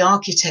see the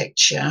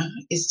architecture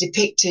is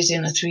depicted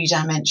in a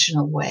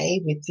three-dimensional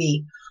way, with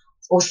the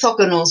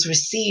orthogonals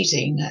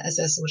receding as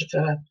a sort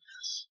of a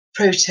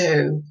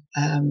proto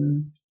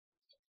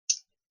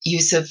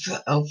use of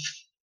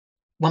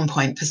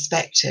one-point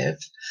perspective.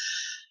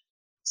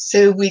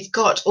 So we've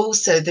got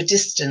also the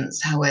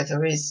distance,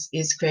 however,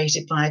 is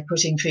created by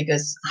putting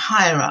figures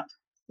higher up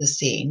the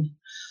scene.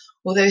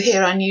 Although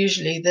here,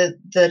 unusually,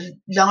 the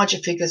larger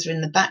figures are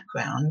in the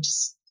background,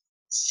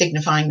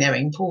 signifying their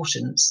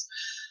importance,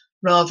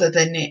 rather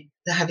than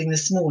having the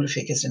smaller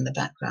figures in the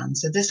background.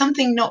 So there's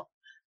something not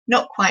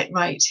quite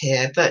right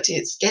here, but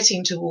it's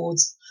getting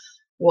towards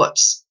what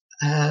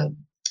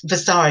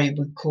Vasari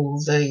would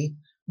call the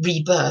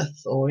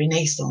rebirth or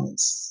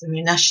renaissance,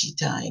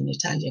 rinascita in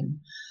Italian,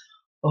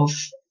 of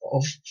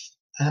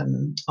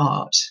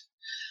art.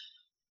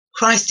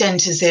 Christ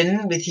enters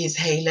in with his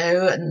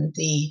halo and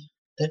the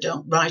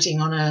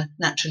riding on a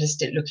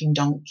naturalistic looking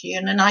donkey,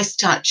 and a nice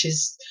touch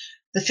is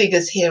the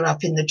figures here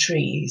up in the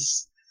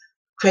trees,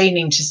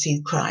 craning to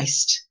see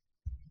Christ.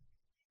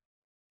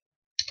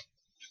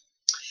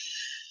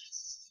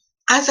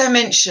 As I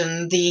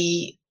mentioned,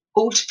 the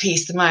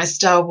altarpiece, the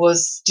Majestar,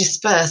 was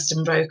dispersed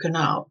and broken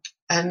up,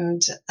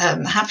 and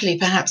happily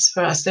perhaps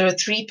for us, there are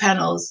 3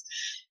 panels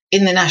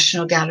in the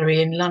National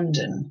Gallery in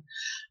London.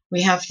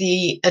 We have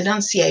the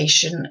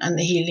Annunciation and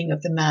the Healing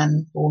of the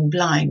Man Born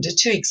Blind, are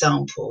 2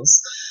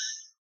 examples,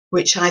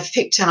 which I've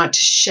picked out to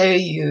show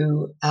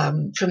you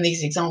from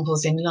these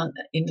examples in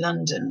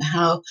London,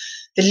 how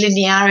the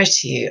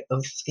linearity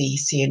of the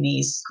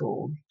Sienese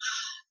school,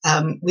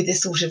 with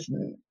this sort of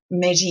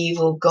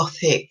medieval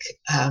Gothic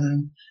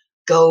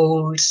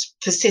gold,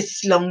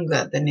 persists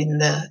longer than in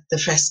the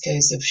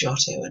frescoes of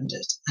Giotto and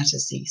at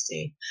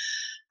Assisi.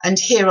 And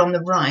here on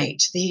the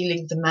right, the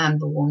Healing of the Man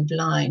Born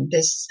Blind,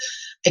 there's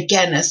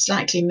again a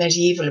slightly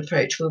medieval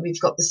approach where we've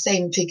got the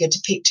same figure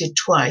depicted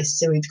twice.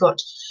 So we've got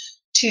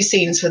 2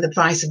 scenes for the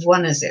price of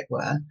one, as it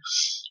were,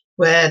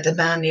 where the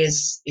man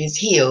is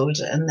healed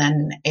and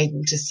then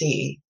able to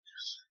see.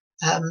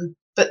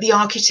 But the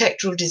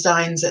architectural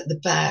designs at the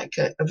back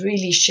are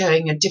really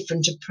showing a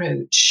different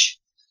approach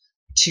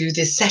to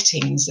the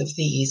settings of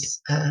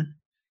these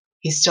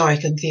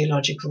historic and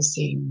theological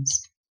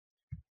scenes.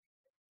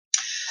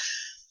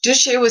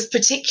 Duccio was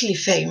particularly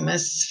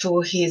famous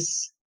for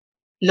his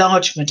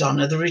large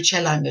Madonna, the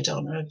Rucellai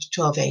Madonna of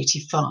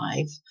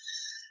 1285.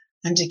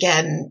 And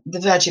again,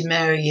 the Virgin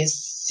Mary is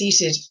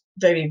seated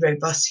very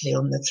robustly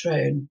on the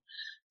throne.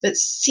 But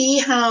see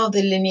how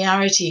the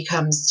linearity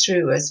comes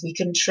through as we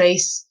can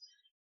trace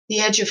the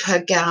edge of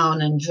her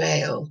gown and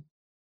veil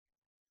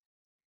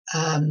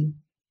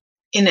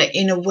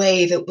in a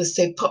way that was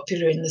so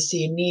popular in the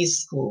Sienese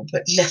school,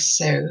 but less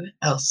so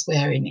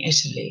elsewhere in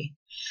Italy.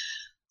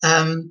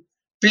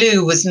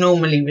 Blue was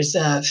normally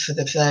reserved for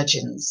the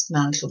Virgin's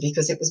mantle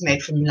because it was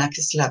made from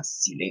lapis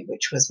lazuli,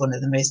 which was one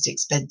of the most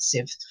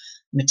expensive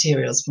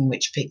materials from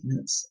which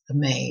pigments are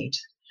made.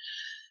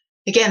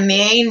 Again, the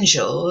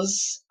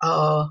angels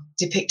are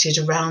depicted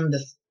around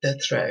the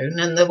throne,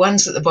 and the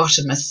ones at the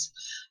bottom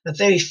are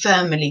very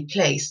firmly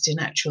placed in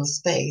actual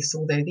space,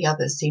 although the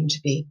others seem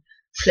to be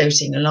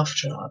floating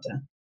aloft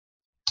rather.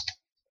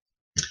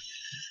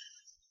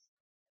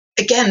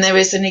 Again, there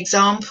is an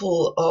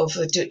example of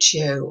a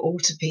Duccio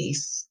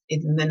altarpiece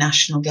in the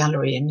National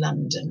Gallery in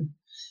London,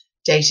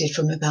 dated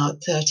from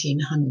about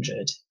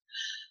 1300.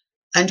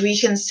 And we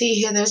can see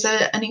here there's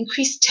an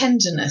increased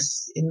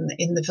tenderness in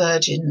the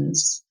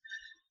Virgin's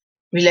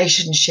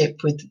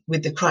relationship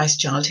with the Christ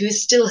child, who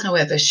is still,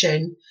 however,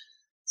 shown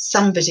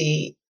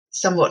somebody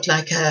somewhat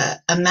like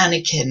a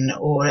mannequin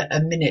or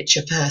a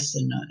miniature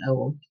person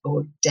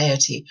or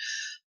deity,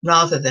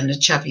 rather than a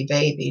chubby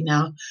baby.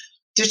 Now,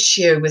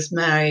 Duccio was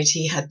married,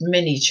 he had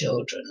many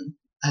children,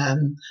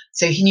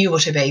 so he knew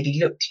what a baby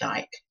looked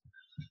like,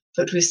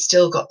 but we've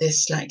still got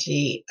this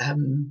slightly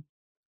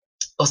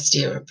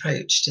austere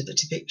approach to the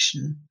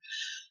depiction.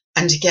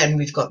 And again,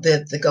 we've got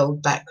the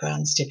gold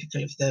backgrounds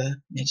typical of the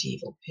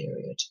medieval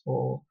period,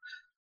 or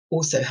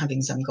also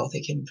having some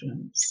Gothic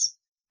influence.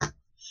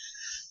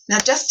 Now,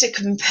 just to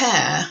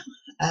compare,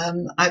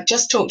 I've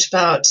just talked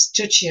about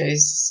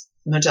Duccio's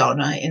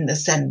Madonna in the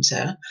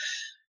centre.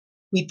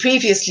 We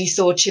previously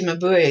saw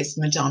Cimabue's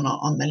Madonna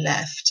on the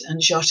left and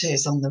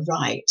Giotto's on the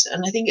right.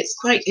 And I think it's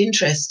quite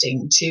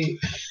interesting to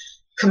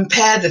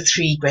compare the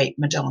 3 great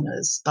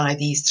Madonnas by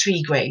these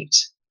 3 great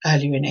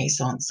early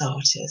Renaissance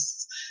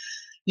artists,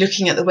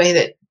 looking at the way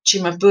that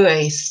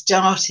Cimabue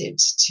started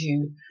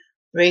to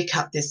break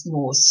up this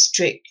more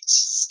strict,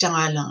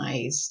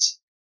 stylized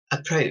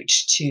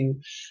approach to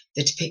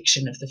the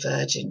depiction of the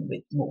Virgin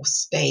with more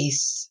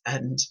space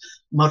and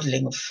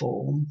modelling of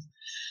form.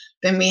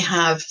 Then we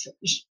have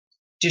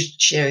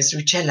Duccio's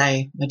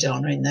Rucellai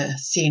Madonna in the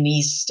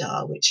Sienese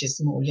style, which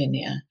is more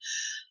linear.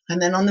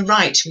 And then on the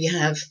right, we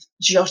have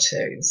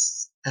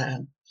Giotto's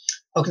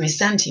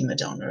Ognissanti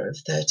Madonna of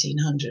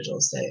 1300 or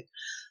so,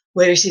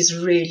 where it is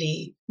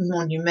really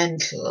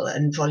monumental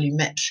and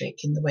volumetric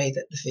in the way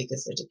that the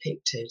figures are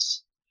depicted.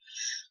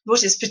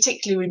 What is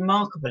particularly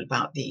remarkable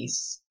about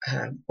these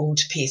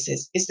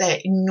altarpieces is their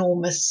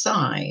enormous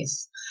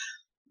size.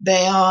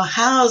 They are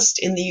housed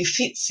in the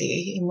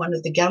Uffizi in one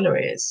of the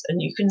galleries,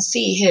 and you can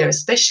see here,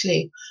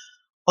 especially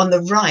on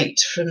the right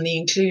from the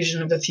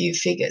inclusion of a few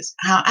figures,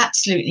 how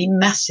absolutely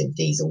massive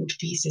these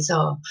altarpieces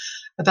are,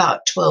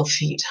 about 12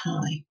 feet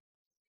high.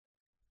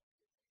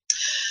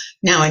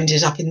 Now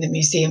ended up in the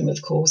museum,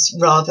 of course,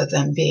 rather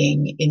than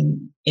being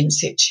in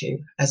situ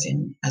as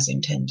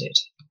intended.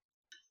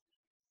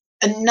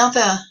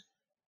 Another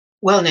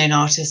well-known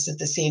artist of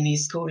the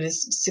Sienese school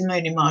is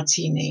Simone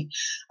Martini,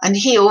 and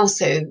he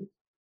also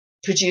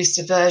produced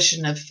a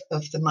version of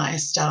the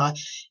Maestà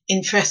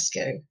in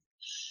fresco.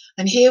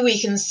 And here we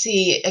can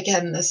see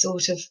again the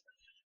sort of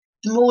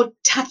the more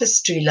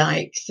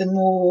tapestry-like, the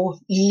more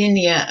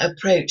linear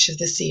approach of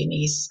the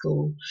Sienese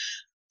school.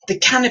 The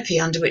canopy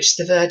under which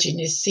the Virgin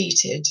is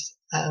seated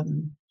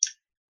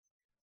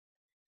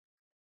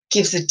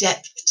gives a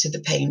depth to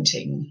the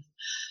painting,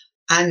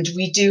 and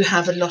we do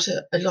have a lot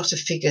of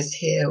figures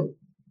here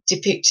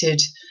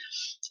depicted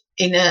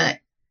in a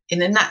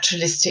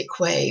naturalistic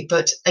way,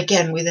 but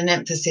again with an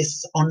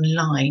emphasis on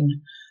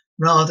line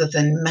rather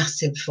than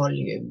massive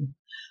volume,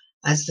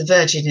 as the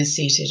Virgin is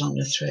seated on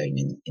a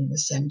throne in the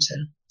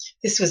centre.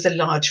 This was a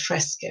large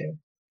fresco.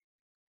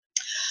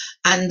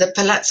 And the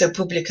Palazzo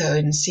Pubblico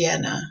in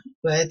Siena,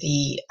 where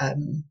the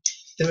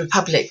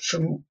Republic,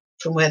 from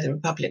where the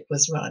Republic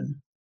was run,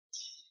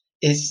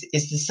 is the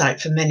site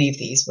for many of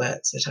these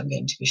works that I'm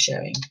going to be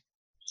showing.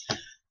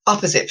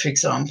 Opposite, for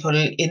example,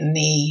 in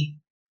the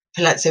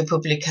Palazzo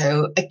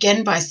Pubblico,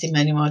 again by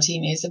Simone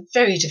Martini, is a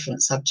very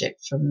different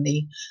subject from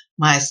the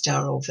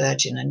Maestà or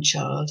Virgin and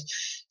Child.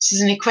 This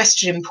is an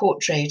equestrian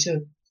portrait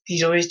of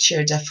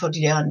Pidoreccio da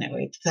Fogliano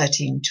in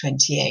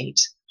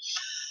 1328,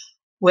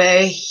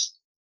 where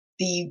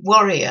the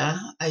warrior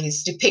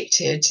is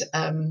depicted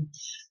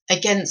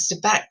against a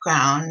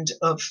background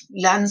of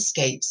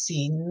landscape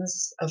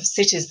scenes of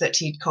cities that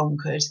he'd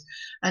conquered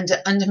and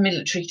a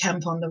military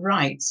camp on the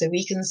right. So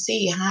we can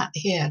see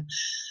here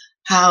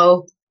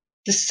how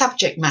the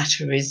subject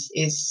matter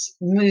is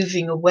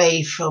moving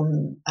away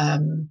from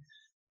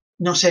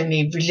not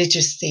only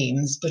religious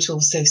themes, but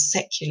also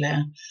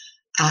secular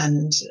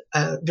and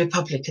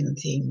republican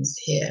themes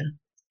here.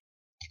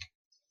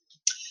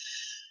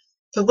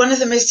 But one of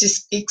the most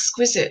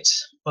exquisite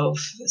of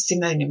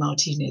Simone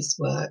Martini's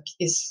work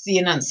is the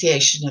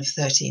Annunciation of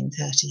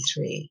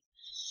 1333.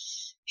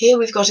 Here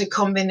we've got a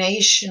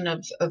combination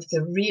of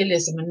the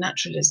realism and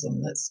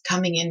naturalism that's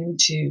coming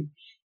into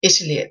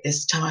Italy at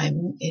this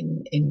time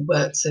in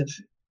works of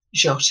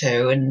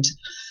Giotto and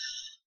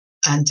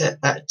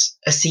at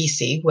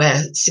Assisi,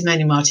 where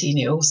Simone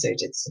Martini also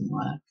did some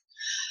work.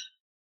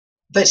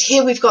 But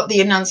here we've got the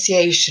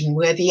Annunciation,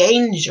 where the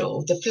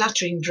angel, the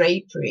fluttering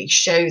drapery,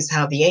 shows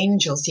how the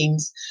angel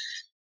seems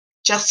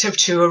just have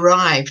to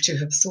arrive, to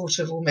have sort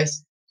of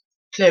almost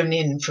flown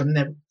in from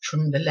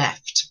the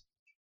left,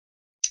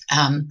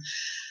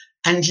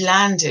 and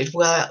landed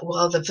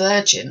while the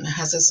Virgin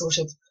has a sort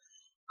of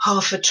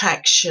half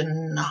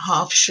attraction,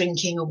 half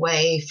shrinking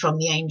away from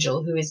the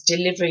angel who is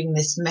delivering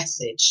this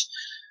message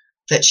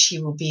that she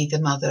will be the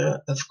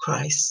mother of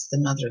Christ, the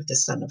mother of the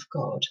Son of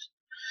God.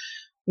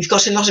 We've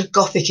got a lot of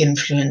Gothic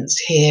influence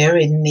here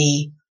in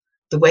the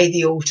way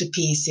the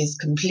altarpiece is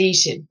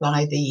completed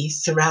by the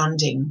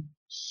surrounding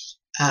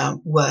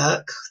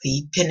work,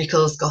 the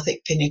pinnacles,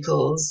 Gothic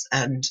pinnacles,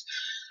 and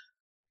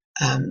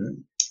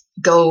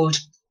gold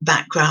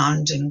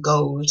background and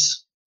gold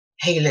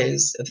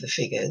halos of the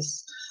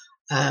figures,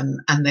 and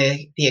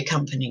the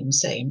accompanying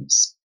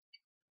saints.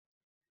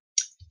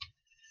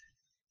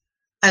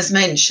 As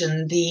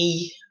mentioned,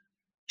 the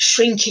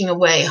shrinking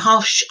away,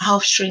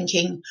 half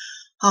shrinking,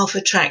 half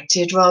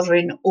attracted, rather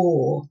in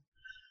awe,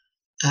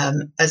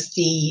 as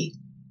the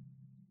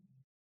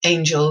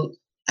angel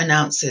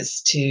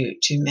announces to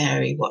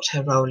Mary what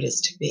her role is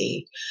to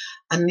be.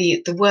 And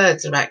the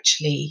words are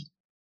actually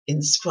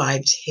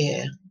inscribed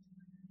here,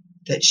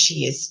 that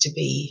she is to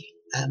be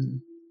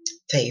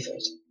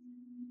favoured.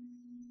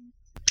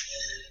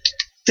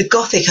 The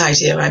Gothic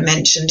idea I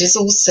mentioned is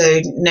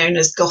also known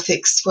as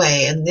Gothic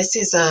sway, and this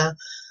is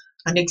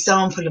an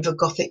example of a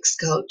Gothic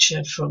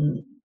sculpture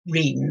from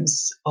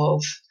Reims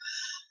of,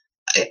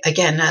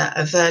 again,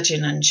 a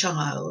Virgin and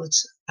Child,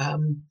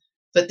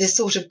 but this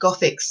sort of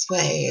Gothic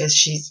sway as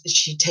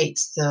she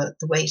takes the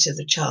weight of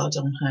the child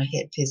on her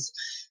hip is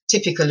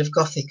typical of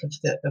Gothic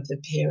of the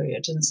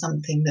period, and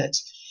something that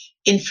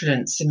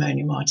influenced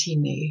Simone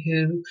Martini,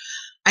 who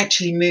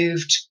actually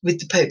moved with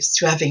the popes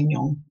to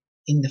Avignon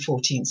in the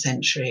 14th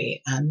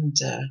century and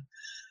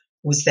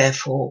was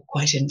therefore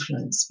quite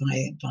influenced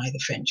by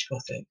the French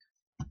Gothic.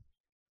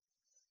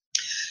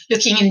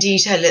 Looking in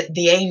detail at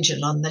the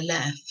angel on the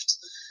left,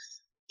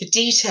 the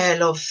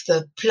detail of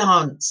the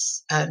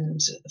plants and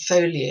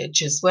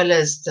foliage, as well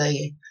as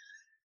the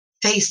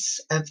face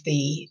of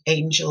the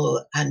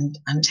angel and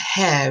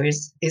hair,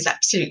 is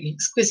absolutely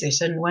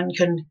exquisite, and one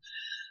can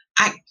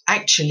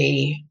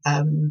actually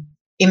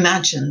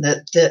imagine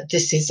that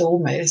this is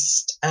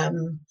almost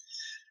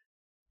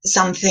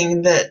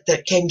something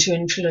that came to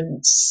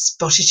influence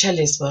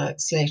Botticelli's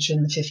works later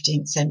in the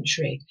 15th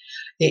century.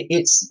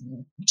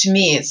 To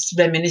me, it's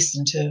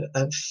reminiscent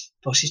of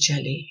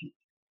Botticelli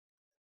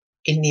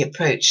in the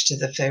approach to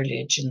the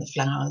foliage and the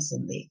flowers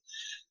and the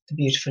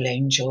beautiful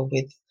angel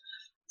with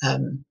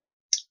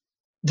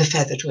the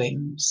feathered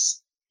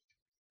wings.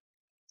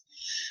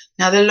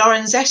 Now, the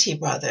Lorenzetti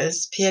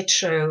brothers,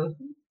 Pietro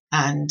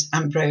and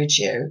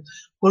Ambrogio,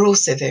 were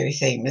also very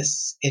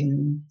famous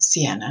in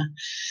Siena.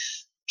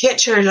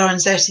 Pietro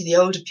Lorenzetti,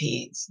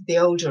 the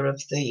older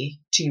of the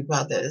two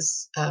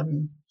brothers,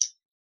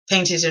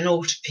 painted an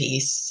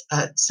altarpiece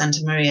at Santa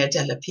Maria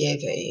della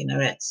Pieve in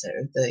Arezzo,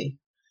 the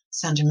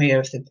Santa Maria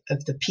of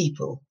the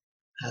people,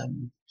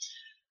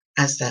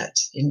 as that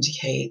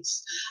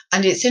indicates.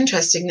 And it's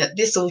interesting that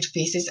this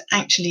altarpiece is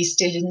actually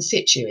still in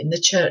situ in the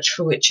church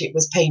for which it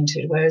was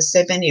painted, whereas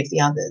so many of the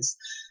others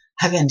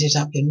have ended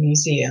up in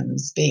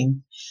museums,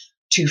 being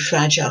too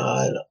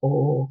fragile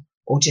or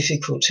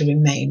difficult to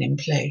remain in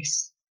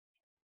place.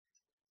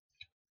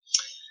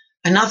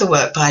 Another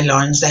work by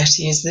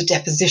Lorenzetti is the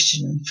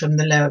Deposition from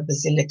the Lower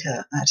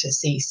Basilica at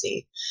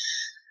Assisi.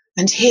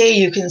 And here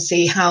you can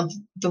see how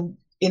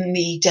in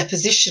the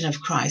deposition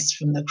of Christ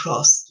from the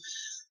cross,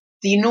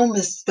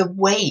 the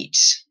weight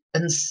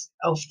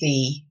of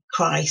the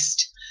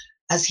Christ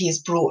as he is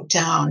brought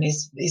down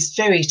is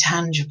very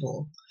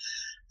tangible,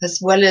 as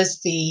well as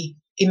the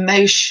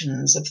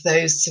emotions of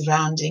those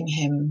surrounding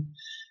him,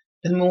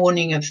 the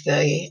mourning of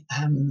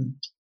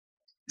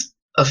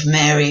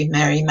Mary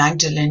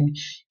Magdalene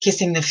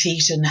kissing the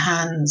feet and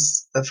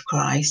hands of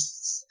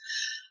Christ.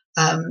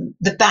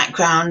 The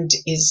background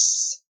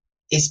is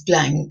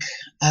blank,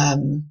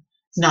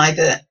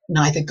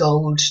 neither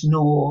gold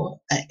nor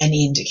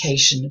any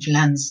indication of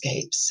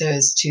landscape, so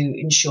as to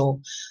ensure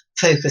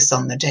focus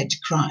on the dead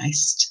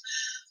Christ.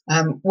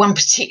 One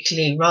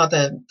particularly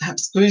rather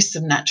perhaps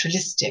gruesome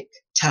naturalistic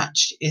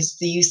touch is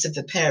the use of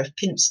a pair of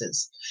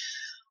pincers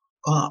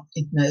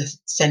in the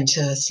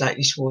centre,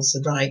 slightly towards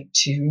the right,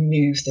 to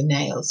remove the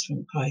nails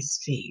from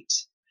Christ's feet.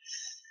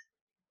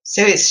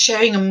 So it's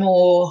showing a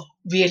more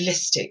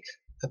realistic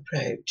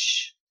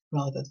approach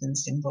rather than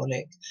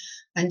symbolic.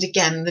 And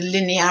again, the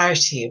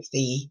linearity of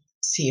the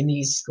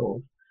Sienese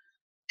school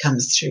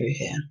comes through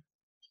here.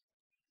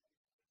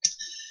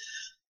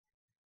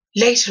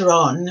 Later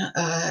on,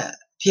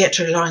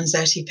 Pietro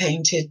Lorenzetti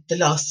painted The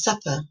Last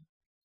Supper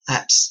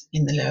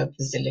in the Lower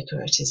Basilica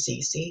at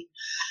Assisi.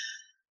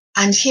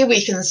 And here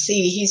we can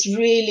see he's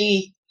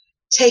really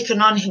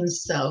taken on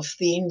himself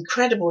the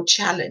incredible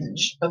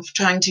challenge of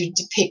trying to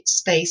depict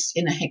space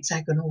in a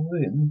hexagonal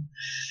room,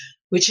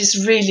 which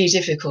is really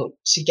difficult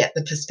to get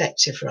the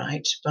perspective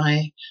right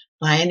by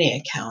any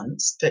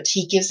accounts. But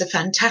he gives a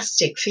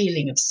fantastic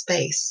feeling of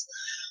space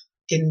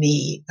in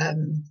the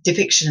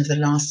depiction of the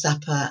Last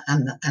Supper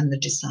and the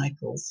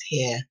disciples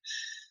here,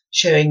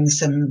 showing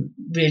some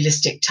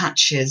realistic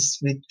touches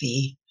with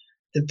the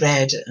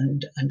bread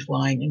and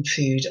wine and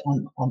food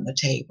on the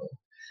table.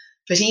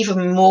 But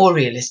even more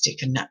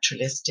realistic and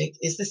naturalistic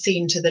is the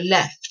scene to the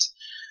left,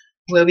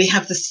 where we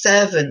have the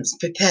servants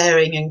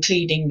preparing and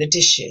cleaning the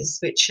dishes,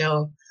 which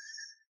are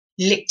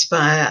licked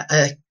by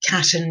a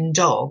cat and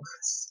dog,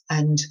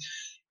 and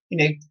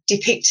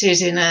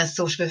depicted in a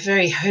sort of a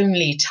very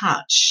homely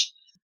touch,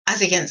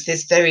 as against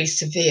this very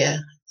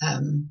severe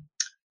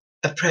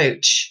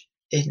approach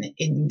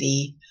in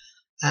the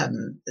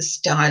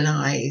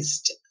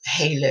stylized,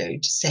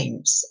 haloed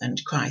saints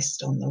and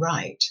Christ on the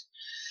right.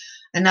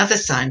 Another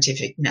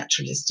scientific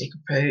naturalistic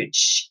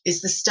approach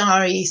is the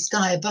starry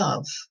sky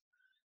above,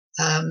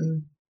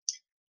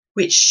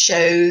 which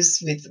shows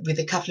with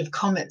a couple of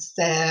comets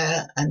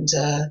there and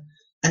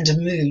a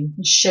moon,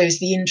 which shows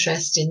the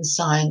interest in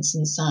science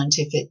and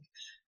scientific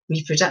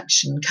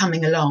reproduction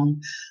coming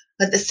along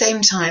at the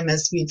same time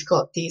as we've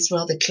got these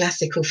rather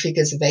classical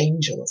figures of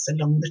angels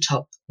along the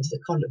top of the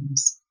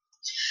columns.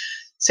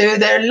 So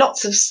there are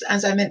lots of,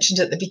 as I mentioned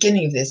at the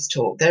beginning of this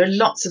talk, there are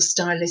lots of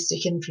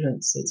stylistic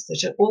influences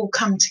that are all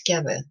come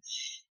together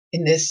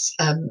in this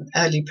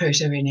early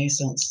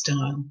Proto-Renaissance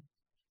style.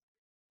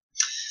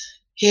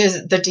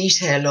 Here's the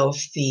detail of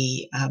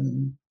the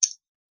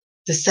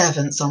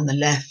servants on the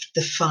left,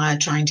 the fire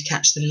trying to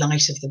catch the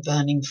light of the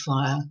burning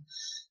fire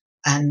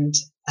and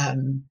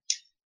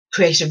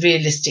create a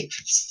realistic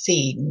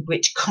scene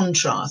which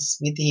contrasts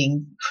with the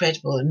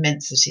incredible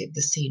immensity of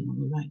the scene on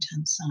the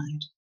right-hand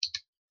side.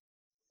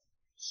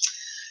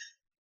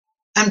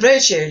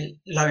 Ambrogio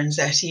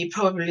Lorenzetti,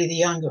 probably the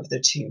younger of the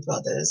two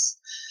brothers,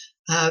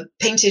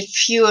 painted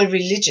fewer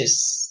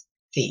religious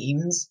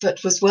themes,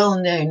 but was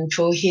well known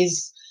for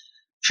his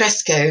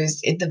frescoes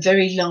in the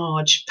very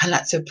large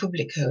Palazzo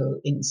Pubblico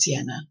in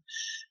Siena.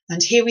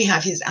 And here we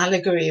have his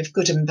allegory of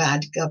good and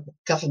bad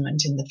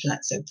government in the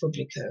Palazzo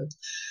Pubblico,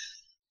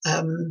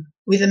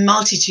 with a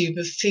multitude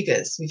of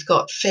figures. We've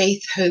got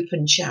faith, hope,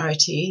 and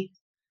charity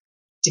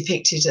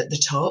depicted at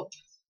the top.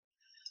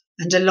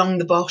 And along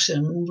the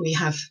bottom, we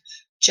have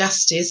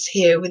justice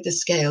here with the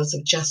scales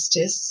of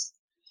justice,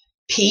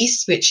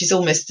 peace, which is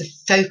almost the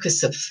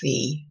focus of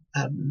the,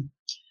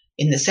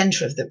 in the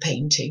center of the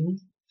painting.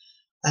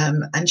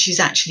 And she's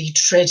actually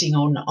treading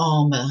on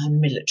armor and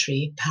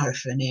military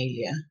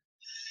paraphernalia,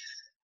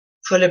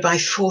 followed by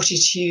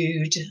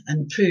fortitude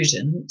and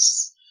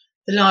prudence.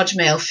 The large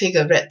male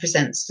figure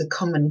represents the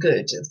common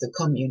good of the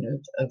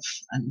commune of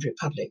and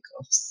Republic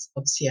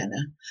of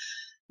Siena,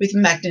 with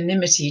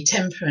magnanimity,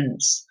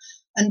 temperance,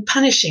 and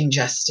punishing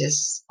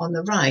justice on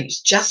the right.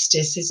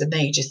 Justice is a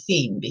major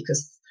theme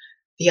because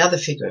the other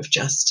figure of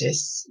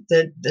justice,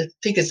 the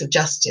figures of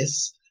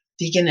justice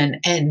begin and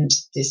end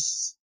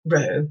this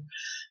row,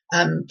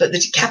 but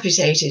the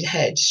decapitated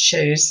head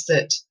shows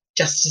that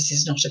justice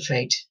is not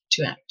afraid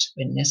to act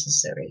when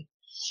necessary.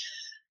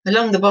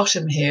 Along the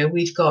bottom here,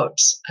 we've got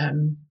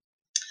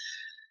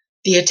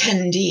the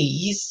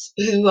attendees,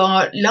 who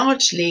are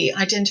largely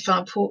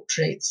identified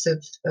portraits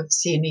of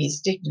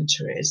Sienese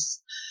dignitaries.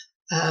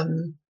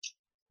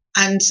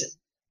 And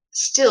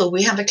still,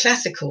 we have a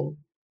classical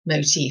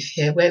motif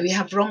here, where we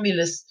have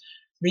Romulus,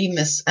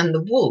 Remus, and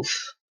the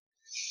wolf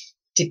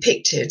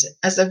depicted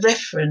as a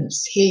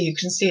reference, here you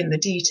can see in the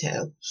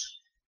detail,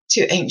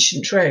 to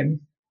ancient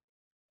Rome.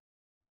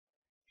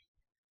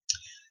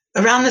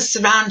 Around the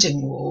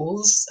surrounding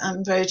walls,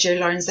 Vergio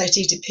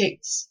Lorenzetti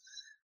depicts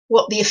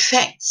what the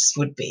effects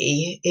would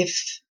be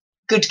if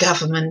good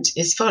government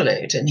is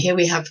followed. And here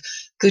we have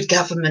good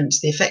government,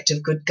 the effect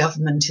of good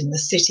government in the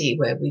city,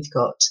 where we've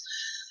got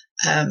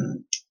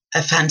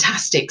a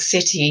fantastic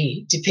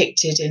city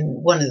depicted in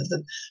one of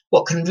the,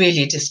 what can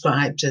really be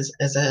described as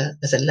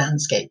a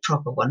landscape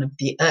proper, one of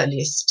the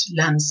earliest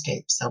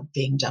landscapes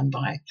being done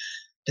by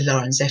the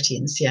Lorenzetti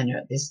in Siena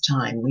at this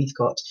time. We've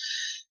got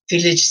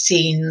village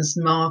scenes,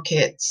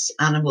 markets,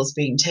 animals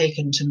being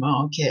taken to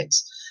market,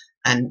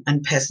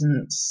 and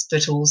peasants,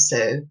 but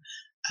also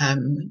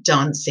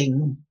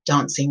dancing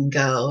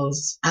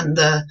girls, and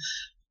the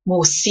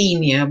more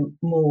senior,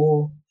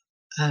 more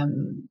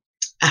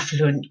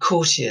affluent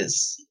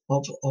courtiers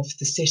of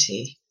the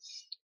city.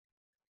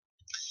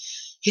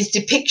 His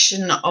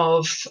depiction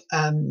of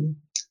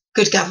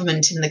good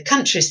government in the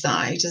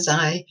countryside, as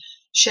I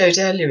showed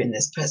earlier in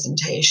this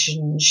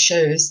presentation,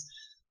 shows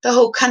the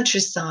whole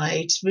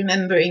countryside,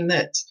 remembering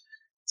that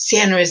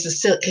Siena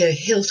is a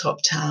hilltop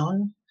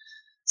town,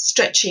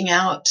 stretching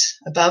out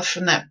above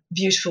from that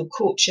beautiful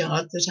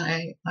courtyard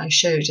that I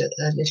showed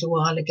a little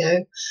while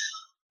ago,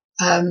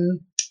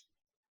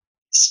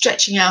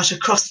 stretching out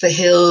across the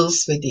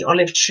hills with the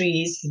olive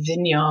trees, the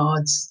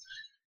vineyards,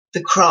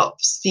 the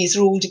crops. These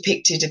are all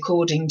depicted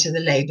according to the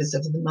labours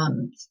of the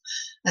month,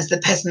 as the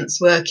peasants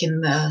work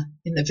in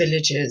the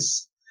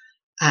villages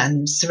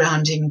and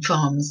surrounding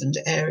farms and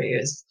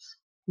areas,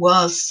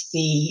 whilst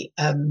the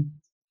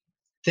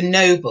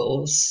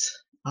nobles,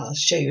 I'll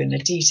show you in a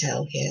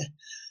detail here,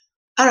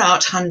 are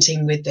out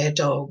hunting with their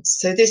dogs.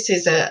 So this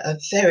is a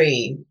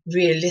very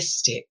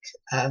realistic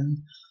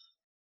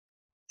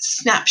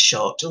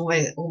snapshot,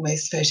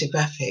 almost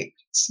photographic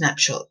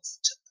snapshot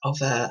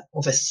of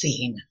a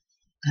scene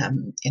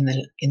in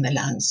the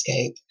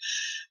landscape.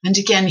 And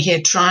again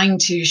here, trying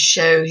to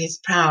show his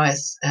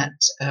prowess at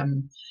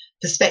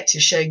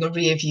perspective, showing a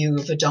rear view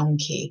of a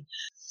donkey.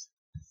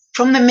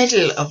 From the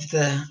middle of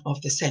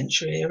the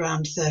century,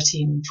 around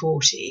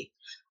 1340,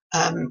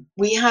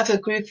 we have a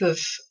group of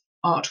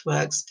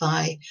artworks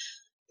by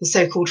the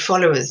so-called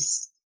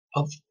followers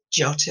of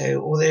Giotto,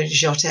 or the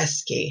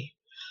Giotteschi.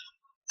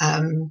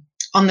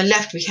 On the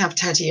left, we have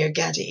Taddeo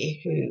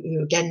Gaddi,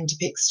 who again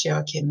depicts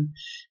Joachim,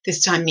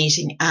 this time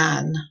meeting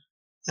Anne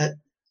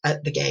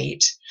at the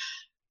gate.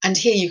 And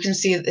here you can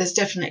see that there's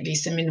definitely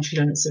some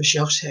influence of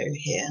Giotto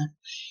here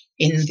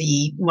in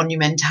the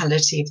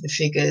monumentality of the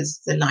figures,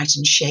 the light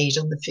and shade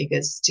on the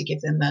figures to give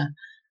them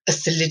a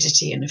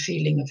solidity and a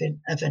feeling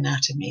of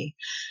anatomy.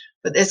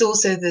 But there's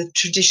also the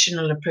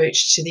traditional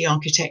approach to the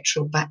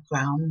architectural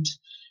background,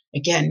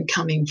 again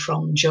coming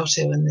from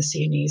Giotto and the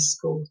Sienese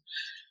school,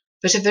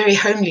 but a very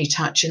homely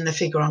touch in the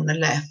figure on the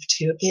left,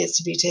 who appears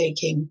to be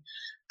taking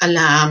a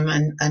lamb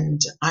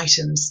and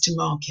items to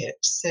market.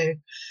 So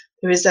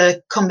there is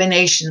a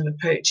combination of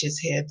approaches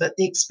here, but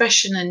the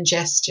expression and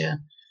gesture,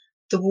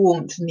 the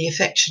warmth and the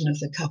affection of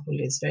the couple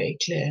is very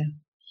clear.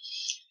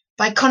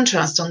 By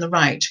contrast, on the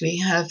right, we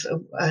have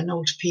an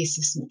altarpiece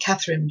of St.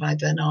 Catherine by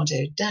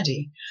Bernardo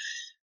Daddi,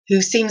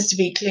 who seems to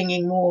be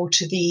clinging more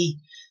to the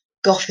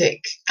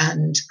Gothic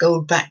and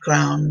gold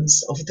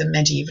backgrounds of the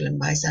medieval and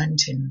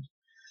Byzantine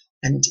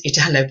and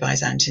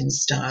Italo-Byzantine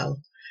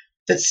style.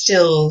 But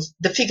still,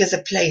 the figures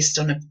are placed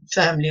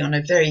firmly on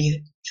a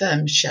very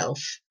firm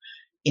shelf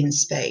in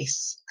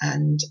space,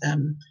 and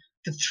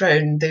the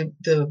throne,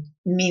 the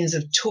means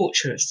of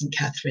torture of St.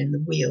 Catherine, the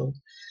wheel,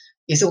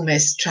 is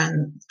almost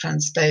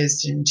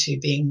transposed into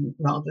being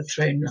rather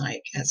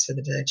throne-like as for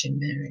the Virgin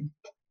Mary.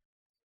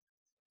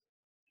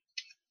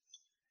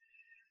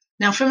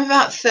 Now, from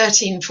about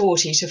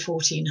 1340 to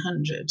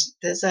 1400,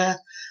 there's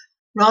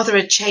rather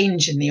a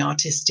change in the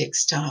artistic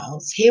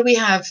styles. Here we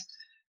have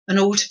an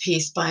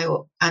altarpiece by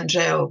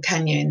Andrea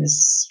Orcagna in the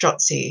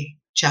Strozzi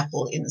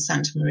Chapel in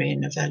Santa Maria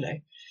Novella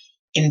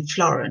in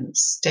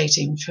Florence,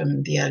 dating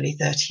from the early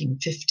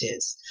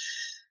 1350s.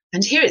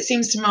 And here it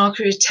seems to mark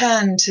a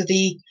return to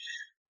the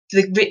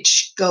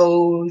rich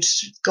gold,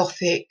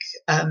 Gothic,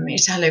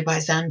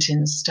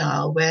 Italo-Byzantine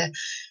style, where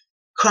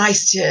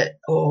Christ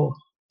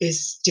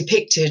is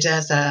depicted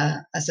as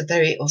a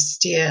very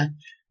austere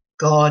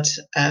God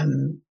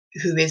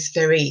who is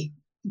very,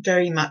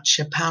 very much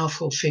a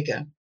powerful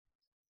figure,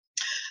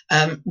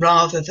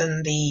 rather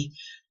than the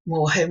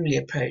more homely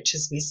approach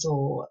as we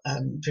saw,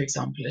 for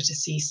example, at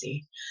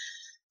Assisi.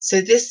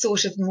 So this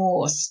sort of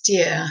more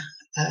austere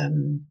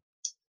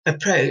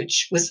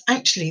approach was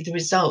actually the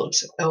result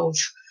of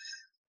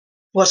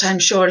what I'm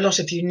sure a lot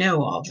of you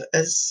know of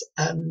as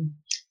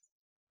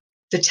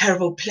the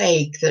terrible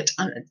plague that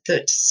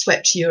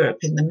swept Europe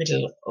in the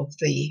middle of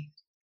the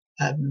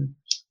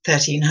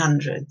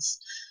 1300s,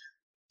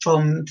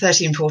 from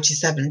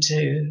 1347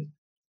 to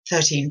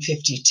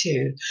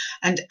 1352,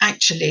 and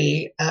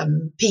actually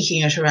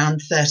peaking at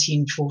around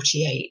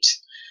 1348.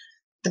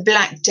 The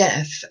Black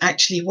Death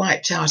actually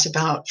wiped out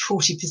about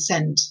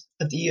 40%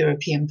 of the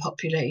European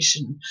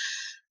population,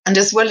 and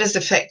as well as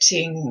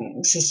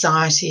affecting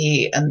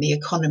society and the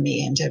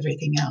economy and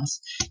everything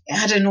else, it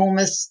had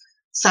enormous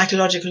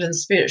psychological and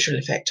spiritual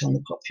effect on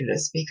the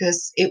populace,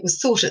 because it was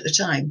thought at the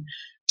time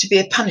to be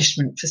a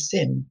punishment for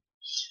sin,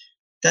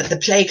 that the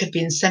plague had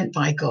been sent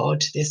by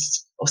God,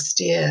 this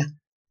austere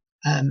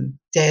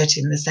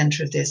deity in the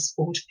centre of this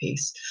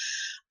altarpiece,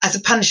 as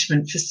a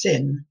punishment for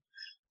sin.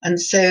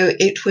 And so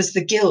it was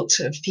the guilt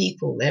of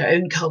people, their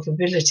own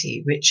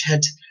culpability, which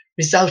had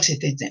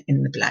resulted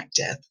in the Black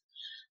Death,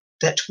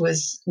 that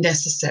was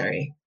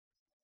necessary.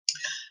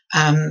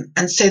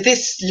 And so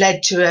this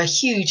led to a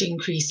huge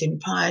increase in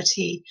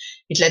piety.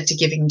 It led to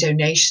giving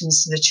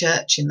donations to the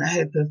church in the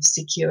hope of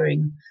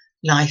securing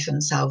life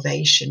and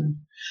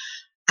salvation.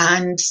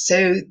 And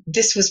so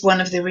this was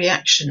one of the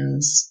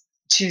reactions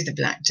to the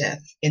Black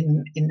Death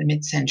in the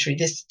mid-century,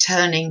 this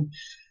turning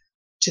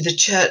to the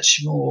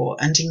church more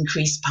and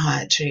increased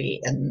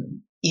piety,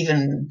 and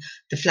even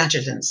the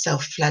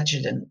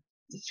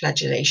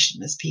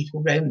self-flagellation as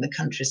people roamed the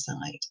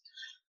countryside,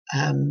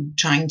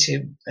 trying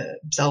to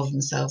absolve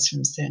themselves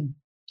from sin.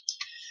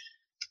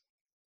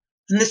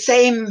 And the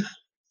same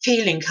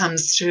feeling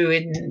comes through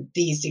in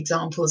these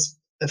examples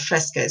of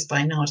frescoes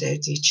by Nardo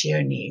di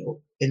Cioni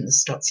in the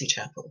Strozzi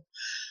Chapel,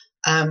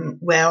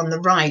 where on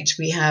the right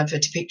we have a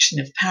depiction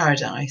of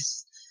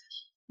paradise,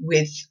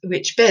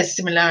 which bears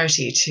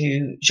similarity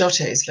to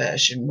Giotto's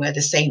version, where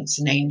the saints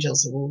and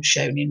angels are all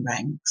shown in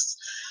ranks,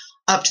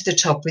 up to the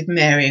top with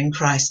Mary and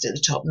Christ at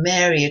the top.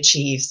 Mary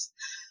achieves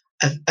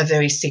a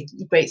very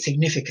great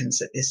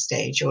significance at this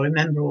stage. You'll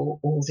remember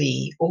all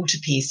the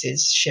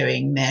altarpieces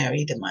showing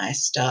Mary, the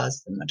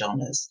Maestas, the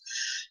Madonnas,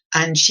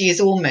 and she is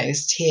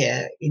almost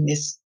here in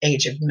this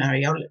age of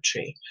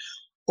Mariolatry,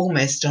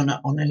 almost on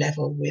a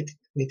level with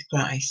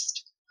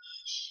Christ.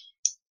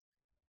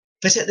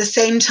 But at the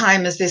same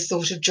time as this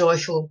sort of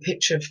joyful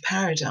picture of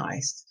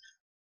paradise,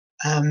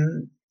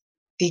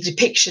 the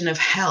depiction of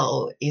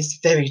hell is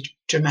very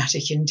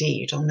dramatic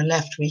indeed. On the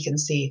left, we can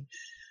see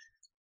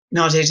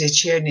Nardo di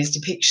Cioni's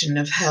depiction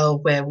of hell,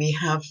 where we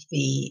have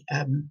the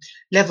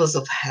levels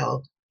of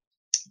hell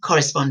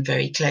correspond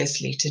very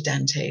closely to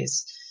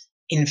Dante's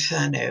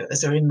Inferno,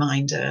 as a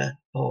reminder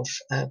of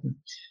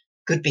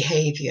good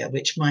behaviour,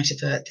 which might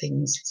avert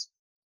things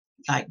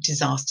like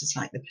disasters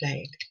like the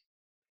plague.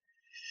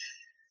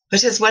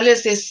 But as well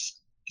as this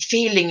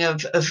feeling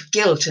of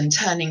guilt and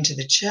turning to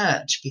the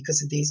church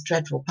because of these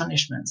dreadful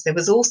punishments, there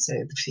was also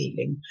the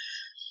feeling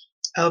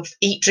of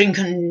eat, drink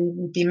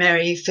and be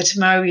merry, for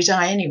tomorrow we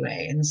die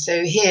anyway. And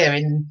so here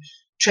in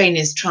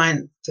Treni's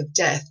Triumph of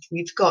Death,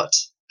 we've got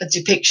a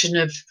depiction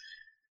of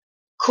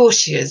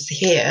courtiers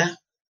here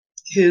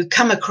who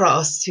come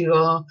across, who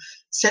are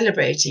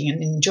celebrating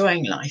and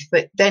enjoying life,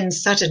 but then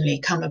suddenly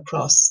come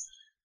across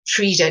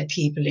 3 dead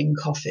people in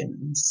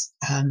coffins,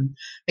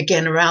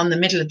 again around the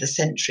middle of the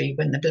century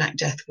when the Black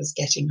Death was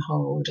getting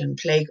hold and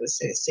plague was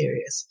so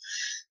serious.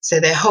 So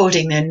they're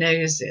holding their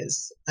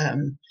noses,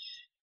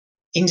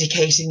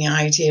 indicating the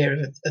idea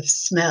of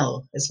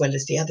smell, as well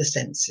as the other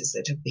senses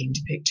that have been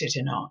depicted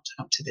in art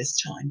up to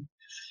this time,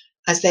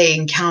 as they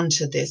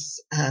encounter this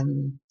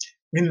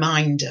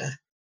reminder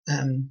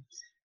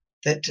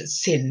that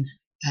sin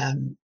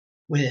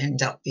will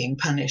end up being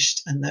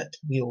punished and that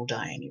we all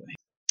die anyway.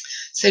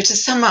 So to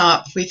sum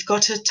up, we've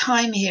got a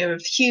time here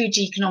of huge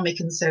economic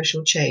and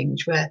social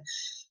change, where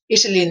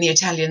Italy and the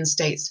Italian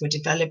states were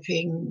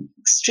developing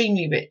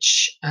extremely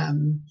rich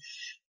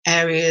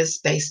areas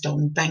based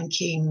on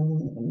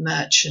banking,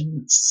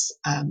 merchants,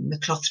 the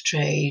cloth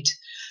trade,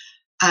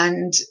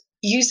 and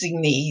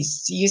using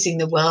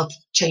the wealth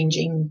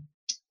changing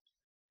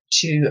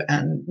to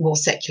more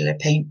secular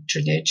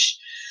patronage,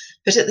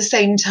 but at the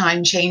same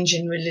time change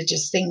in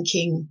religious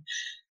thinking,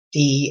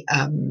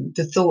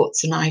 the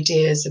thoughts and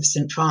ideas of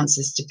St.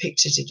 Francis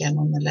depicted again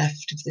on the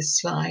left of this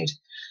slide,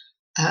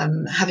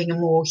 having a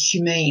more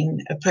humane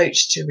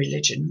approach to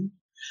religion,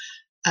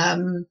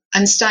 and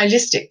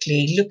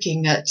stylistically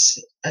looking at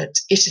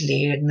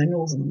Italy and the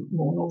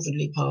more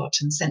northerly part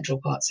and central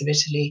parts of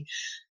Italy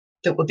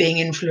that were being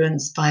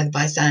influenced by the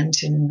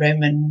Byzantine,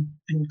 Roman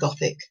and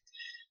Gothic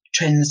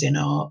trends in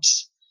art,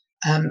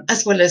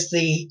 as well as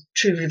the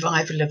true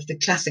revival of the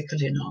classical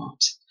in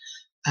art,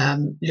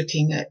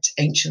 looking at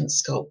ancient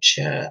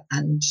sculpture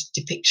and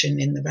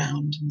depiction in the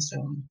round and so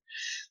on.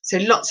 So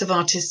lots of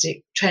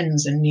artistic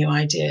trends and new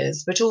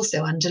ideas, but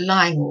also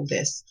underlying all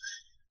this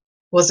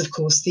was, of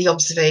course, the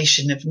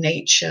observation of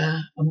nature,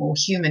 a more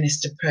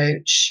humanist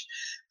approach,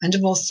 and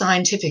a more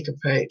scientific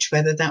approach,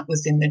 whether that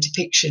was in the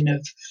depiction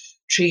of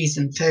trees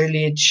and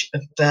foliage,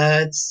 of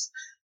birds,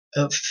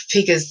 of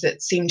figures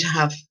that seem to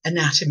have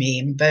anatomy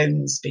and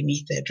bones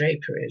beneath their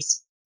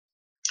draperies,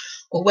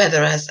 or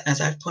whether, as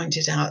I've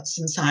pointed out,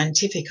 some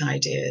scientific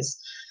ideas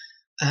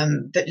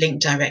that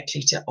link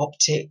directly to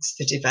optics,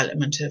 the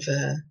development of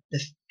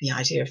the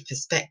idea of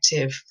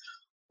perspective,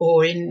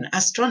 or in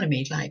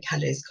astronomy, like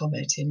Halley's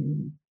Comet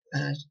in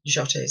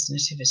Giotto's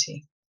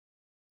Nativity.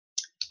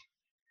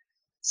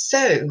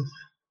 So,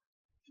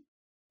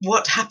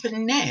 what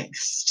happened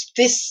next?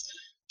 This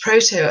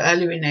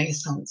proto-early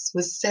Renaissance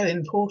was so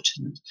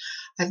important.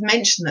 I've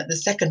mentioned that the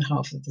second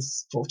half of the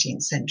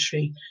 14th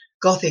century,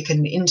 Gothic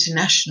and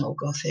international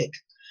Gothic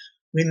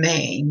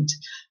remained,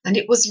 and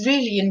it was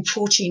really in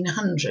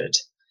 1400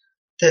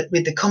 that,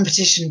 with the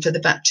competition for the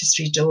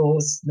baptistry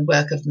doors, the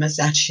work of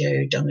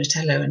Masaccio,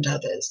 Donatello and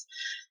others,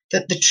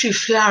 that the true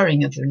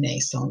flowering of the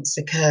Renaissance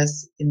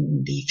occurs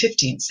in the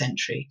 15th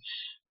century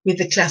with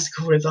the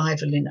classical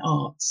revival in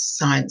arts,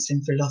 science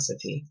and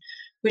philosophy,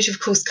 which of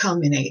course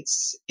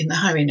culminates in the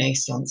High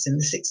Renaissance in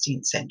the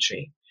 16th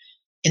century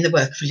in the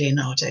work of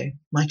Leonardo,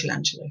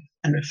 Michelangelo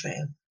and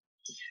Raphael.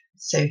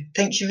 So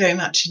thank you very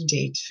much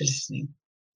indeed for listening.